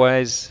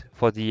otherwise,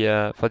 for the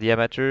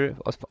amateur,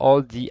 of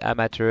all the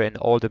amateur and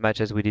all the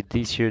matches we did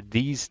this year,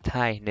 these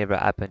tie never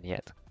happened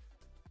yet.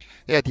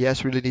 Yeah,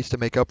 DS really needs to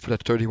make up for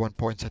that 31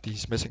 points that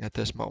he's missing at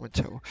this moment.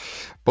 So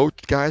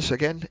both guys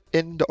again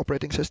in the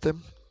operating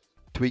system,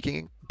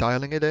 tweaking,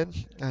 dialing it in,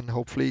 and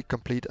hopefully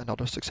complete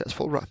another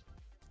successful run.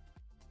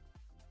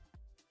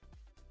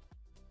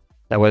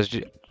 That was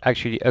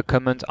actually a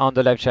comment on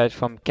the live chat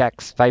from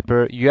Cax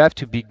Viper. You have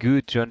to be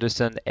good to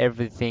understand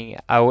everything,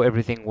 how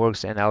everything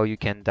works, and how you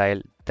can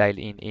dial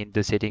in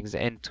the settings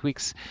and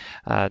tweaks.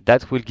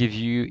 That will give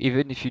you,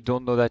 even if you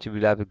don't know that, you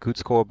will have a good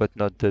score, but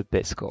not the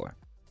best score.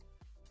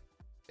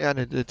 Yeah,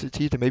 and it's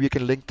easy. Maybe you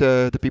can link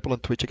the people on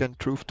Twitch again,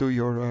 Truth, to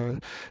your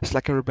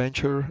Scatter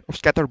Bencher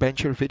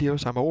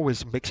videos. I'm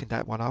always mixing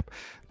that one up.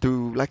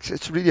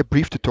 It's really a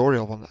brief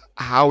tutorial on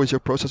how is your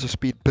processor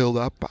speed build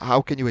up,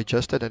 how can you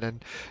adjust it, and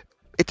then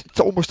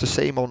it's almost the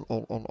same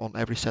on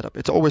every setup.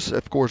 It's always,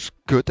 of course,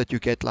 good that you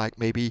get like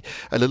maybe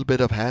a little bit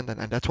of hand,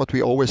 and that's what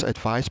we always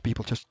advise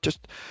people.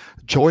 Just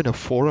join a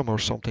forum or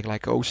something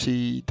like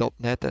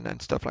OC.net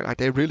and stuff like that.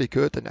 They're really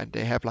good, and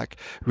they have like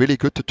really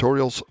good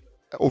tutorials,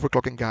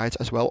 overclocking guides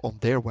as well on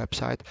their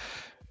website.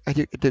 And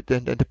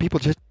the people,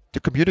 just the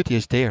community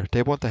is there.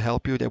 They want to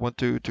help you. They want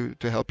to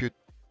help you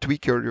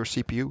tweak your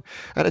CPU.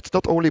 And it's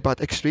not only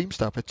about extreme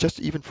stuff. It's just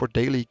even for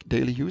daily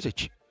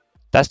usage.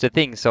 That's the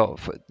thing. So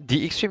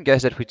the extreme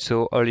guys that we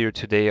saw earlier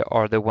today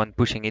are the one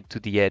pushing it to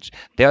the edge.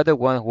 They are the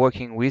one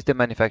working with the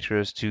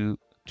manufacturers to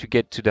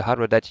get to the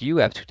hardware that you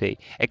have today,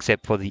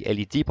 except for the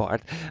LED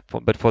part.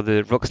 But for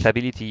the rock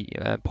stability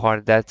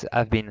part, that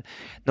have been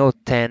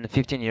 10,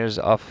 15 years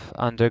of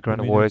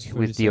underground work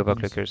with the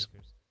overclockers.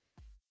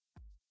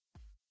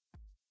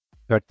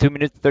 There are 2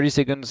 minutes 30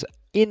 seconds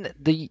in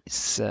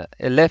this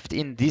left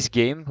in this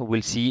game.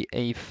 We'll see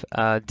if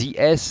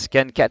DS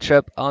can catch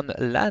up on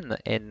LAN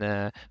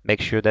and make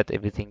sure that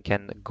everything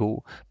can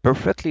go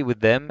perfectly with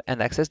them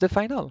and access the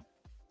final.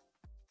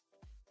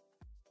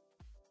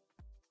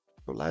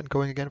 So LAN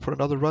going again for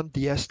another run.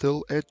 DS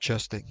still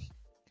adjusting.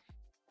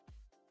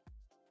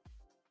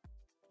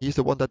 He's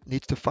the one that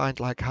needs to find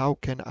like how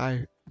can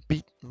I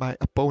beat my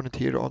opponent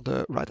here on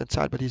the right hand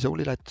side, but he's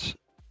only at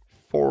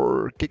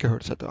 4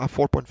 gigahertz at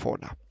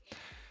 4.4 now.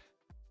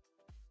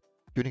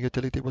 Tuning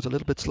utility was a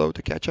little bit slow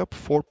to catch up.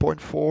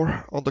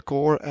 4.4 on the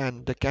core,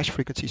 and the cache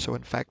frequency, so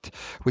in fact,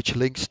 which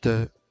links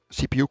the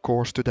CPU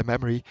cores to the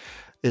memory,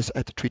 is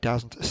at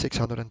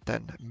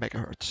 3610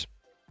 megahertz.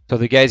 So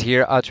the guys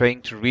here are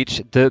trying to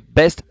reach the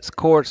best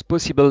scores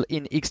possible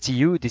in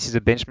XTU. This is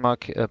a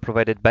benchmark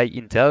provided by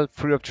Intel,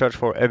 free of charge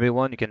for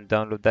everyone. You can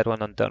download that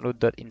one on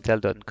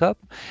download.intel.com.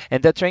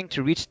 And they're trying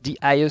to reach the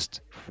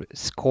highest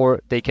score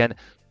they can.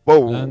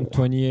 Whoa! And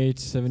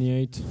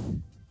 2878.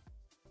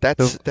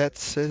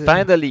 That's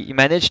finally, he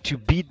managed to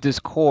beat the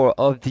score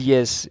of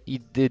DS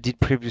it did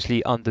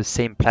previously on the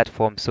same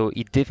platform. So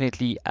it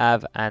definitely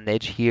have an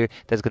edge here.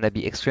 That's going to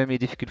be extremely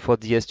difficult for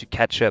DS to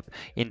catch up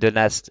in the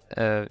last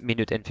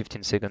minute and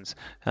 15 seconds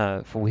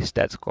with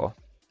that score.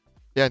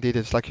 Yeah, indeed.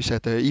 It's like you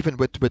said, even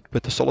with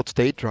the solid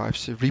state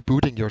drives,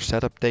 rebooting your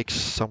setup takes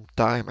some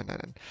time,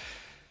 and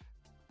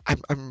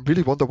I'm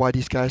really wonder why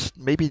these guys,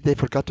 maybe they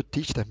forgot to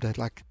teach them that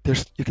like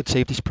you can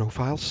save these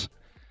profiles.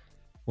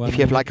 If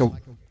you have like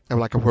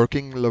a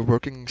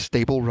working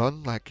stable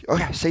run, like, oh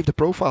yeah, save the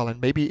profile,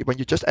 and maybe when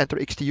you just enter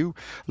XTU,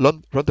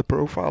 run the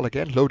profile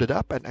again, load it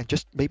up, and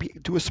just maybe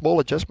do a small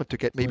adjustment to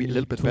get maybe a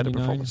little bit better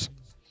performance.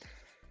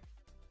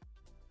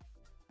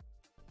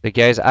 The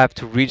guys have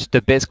to reach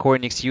the best score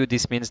in XTU.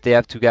 This means they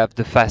have to have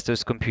the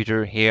fastest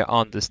computer here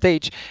on the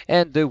stage,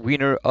 and the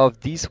winner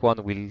of this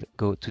one will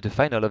go to the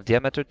final of the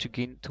amateur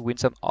to win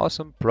some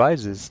awesome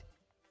prizes.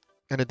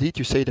 And indeed,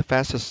 you say the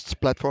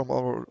fastest platform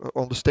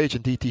on the stage.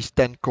 Indeed, these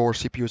 10-core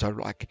CPUs are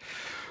like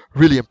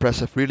really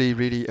impressive,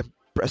 really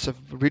impressive,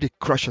 really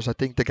crushers. I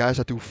think the guys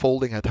that do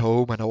folding at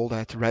home and all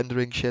that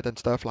rendering shit and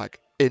stuff, like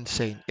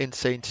insane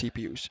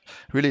CPUs.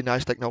 Really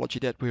nice technology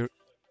that we're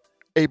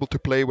able to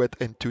play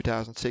with in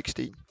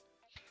 2016.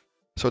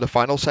 So the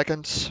final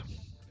seconds,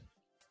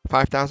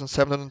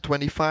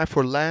 5,725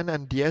 for LAN,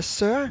 and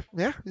DS,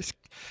 yeah, it's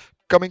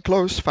coming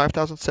close,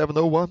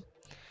 5,701.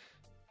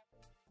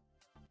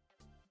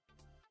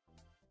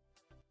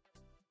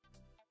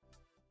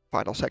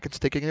 Final seconds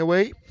ticking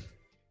away.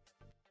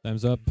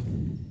 Time's up.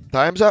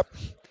 Time's up.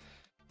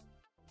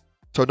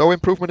 So no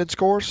improvement in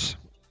scores.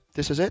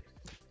 This is it.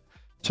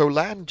 So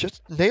LAN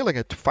just nailing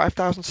it.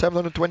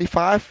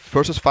 5,725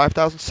 versus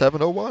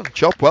 5,701.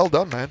 Job well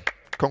done, man.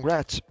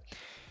 Congrats.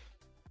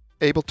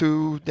 Able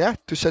to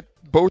set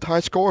both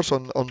high scores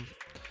on.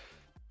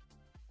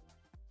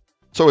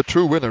 So a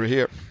true winner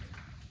here.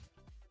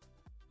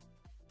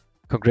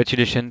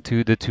 Congratulations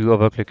to the two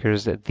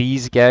overclockers.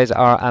 These guys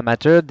are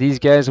amateur. These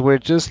guys were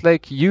just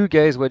like you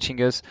guys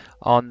watching us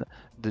on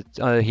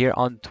the here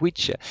on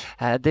Twitch.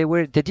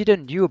 They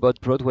didn't knew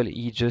about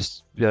broadwell-e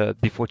just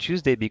before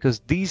Tuesday, because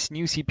this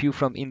new CPU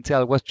from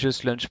Intel was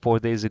just launched 4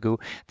 days ago.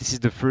 This is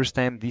the first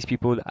time these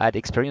people had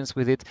experience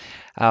with it.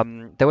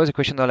 There was a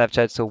question on live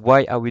chat. So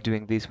why are we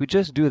doing this? We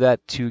just do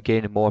that to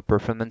gain more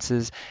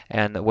performances,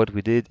 and what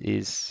we did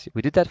is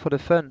we did that for the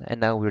fun, and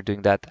now we're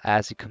doing that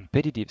as a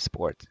competitive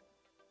sport.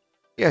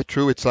 Yeah,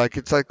 true. It's like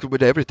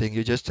with everything.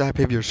 You just have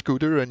your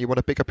scooter and you want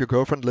to pick up your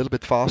girlfriend a little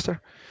bit faster.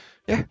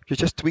 Yeah, you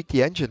just tweak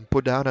the engine,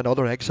 put down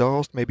another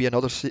exhaust, maybe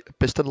another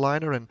piston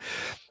liner, and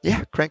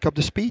yeah, crank up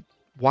the speed.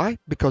 Why?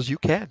 Because you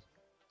can.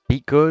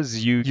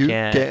 Because you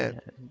can.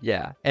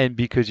 Yeah, and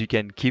because you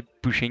can keep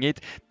pushing it.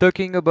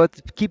 Talking about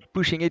keep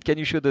pushing it, can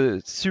you show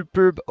the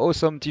superb,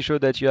 awesome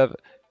t-shirt that you have?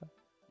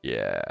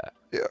 Yeah.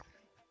 Yeah.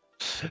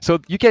 So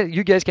you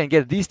guys can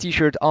get this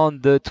t-shirt on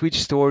the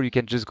Twitch store. You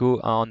can just go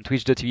on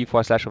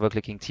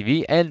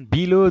twitch.tv/overclocking-TV, and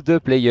below the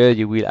player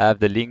you will have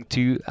the link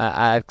to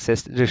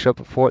access the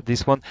shop for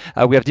this one.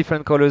 We have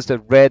different colors: the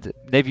red,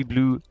 navy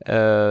blue,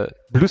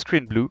 blue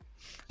screen blue,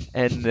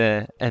 and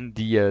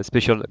the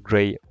special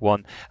gray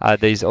one.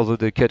 There is also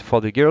the cut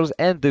for the girls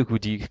and the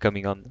hoodie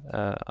coming on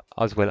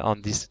as well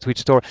on this Twitch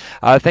store.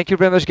 Thank you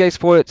very much, guys,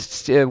 for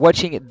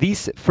watching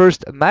this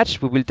first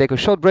match. We will take a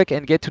short break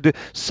and get to the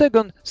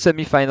second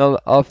semi-final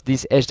of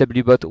this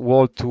HWBOT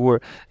World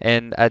Tour,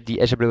 and at the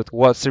HWBOT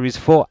World Series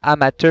for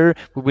Amateur,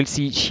 we will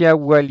see Xia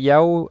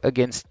Liao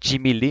against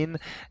Jimmy Lin.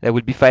 They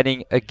will be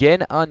fighting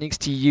again on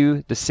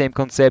XTU. The same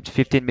concept: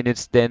 15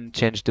 minutes, then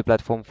change the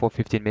platform for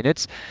 15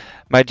 minutes.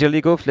 My dear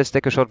League, let's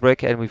take a short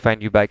break and we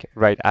find you back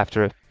right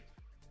after.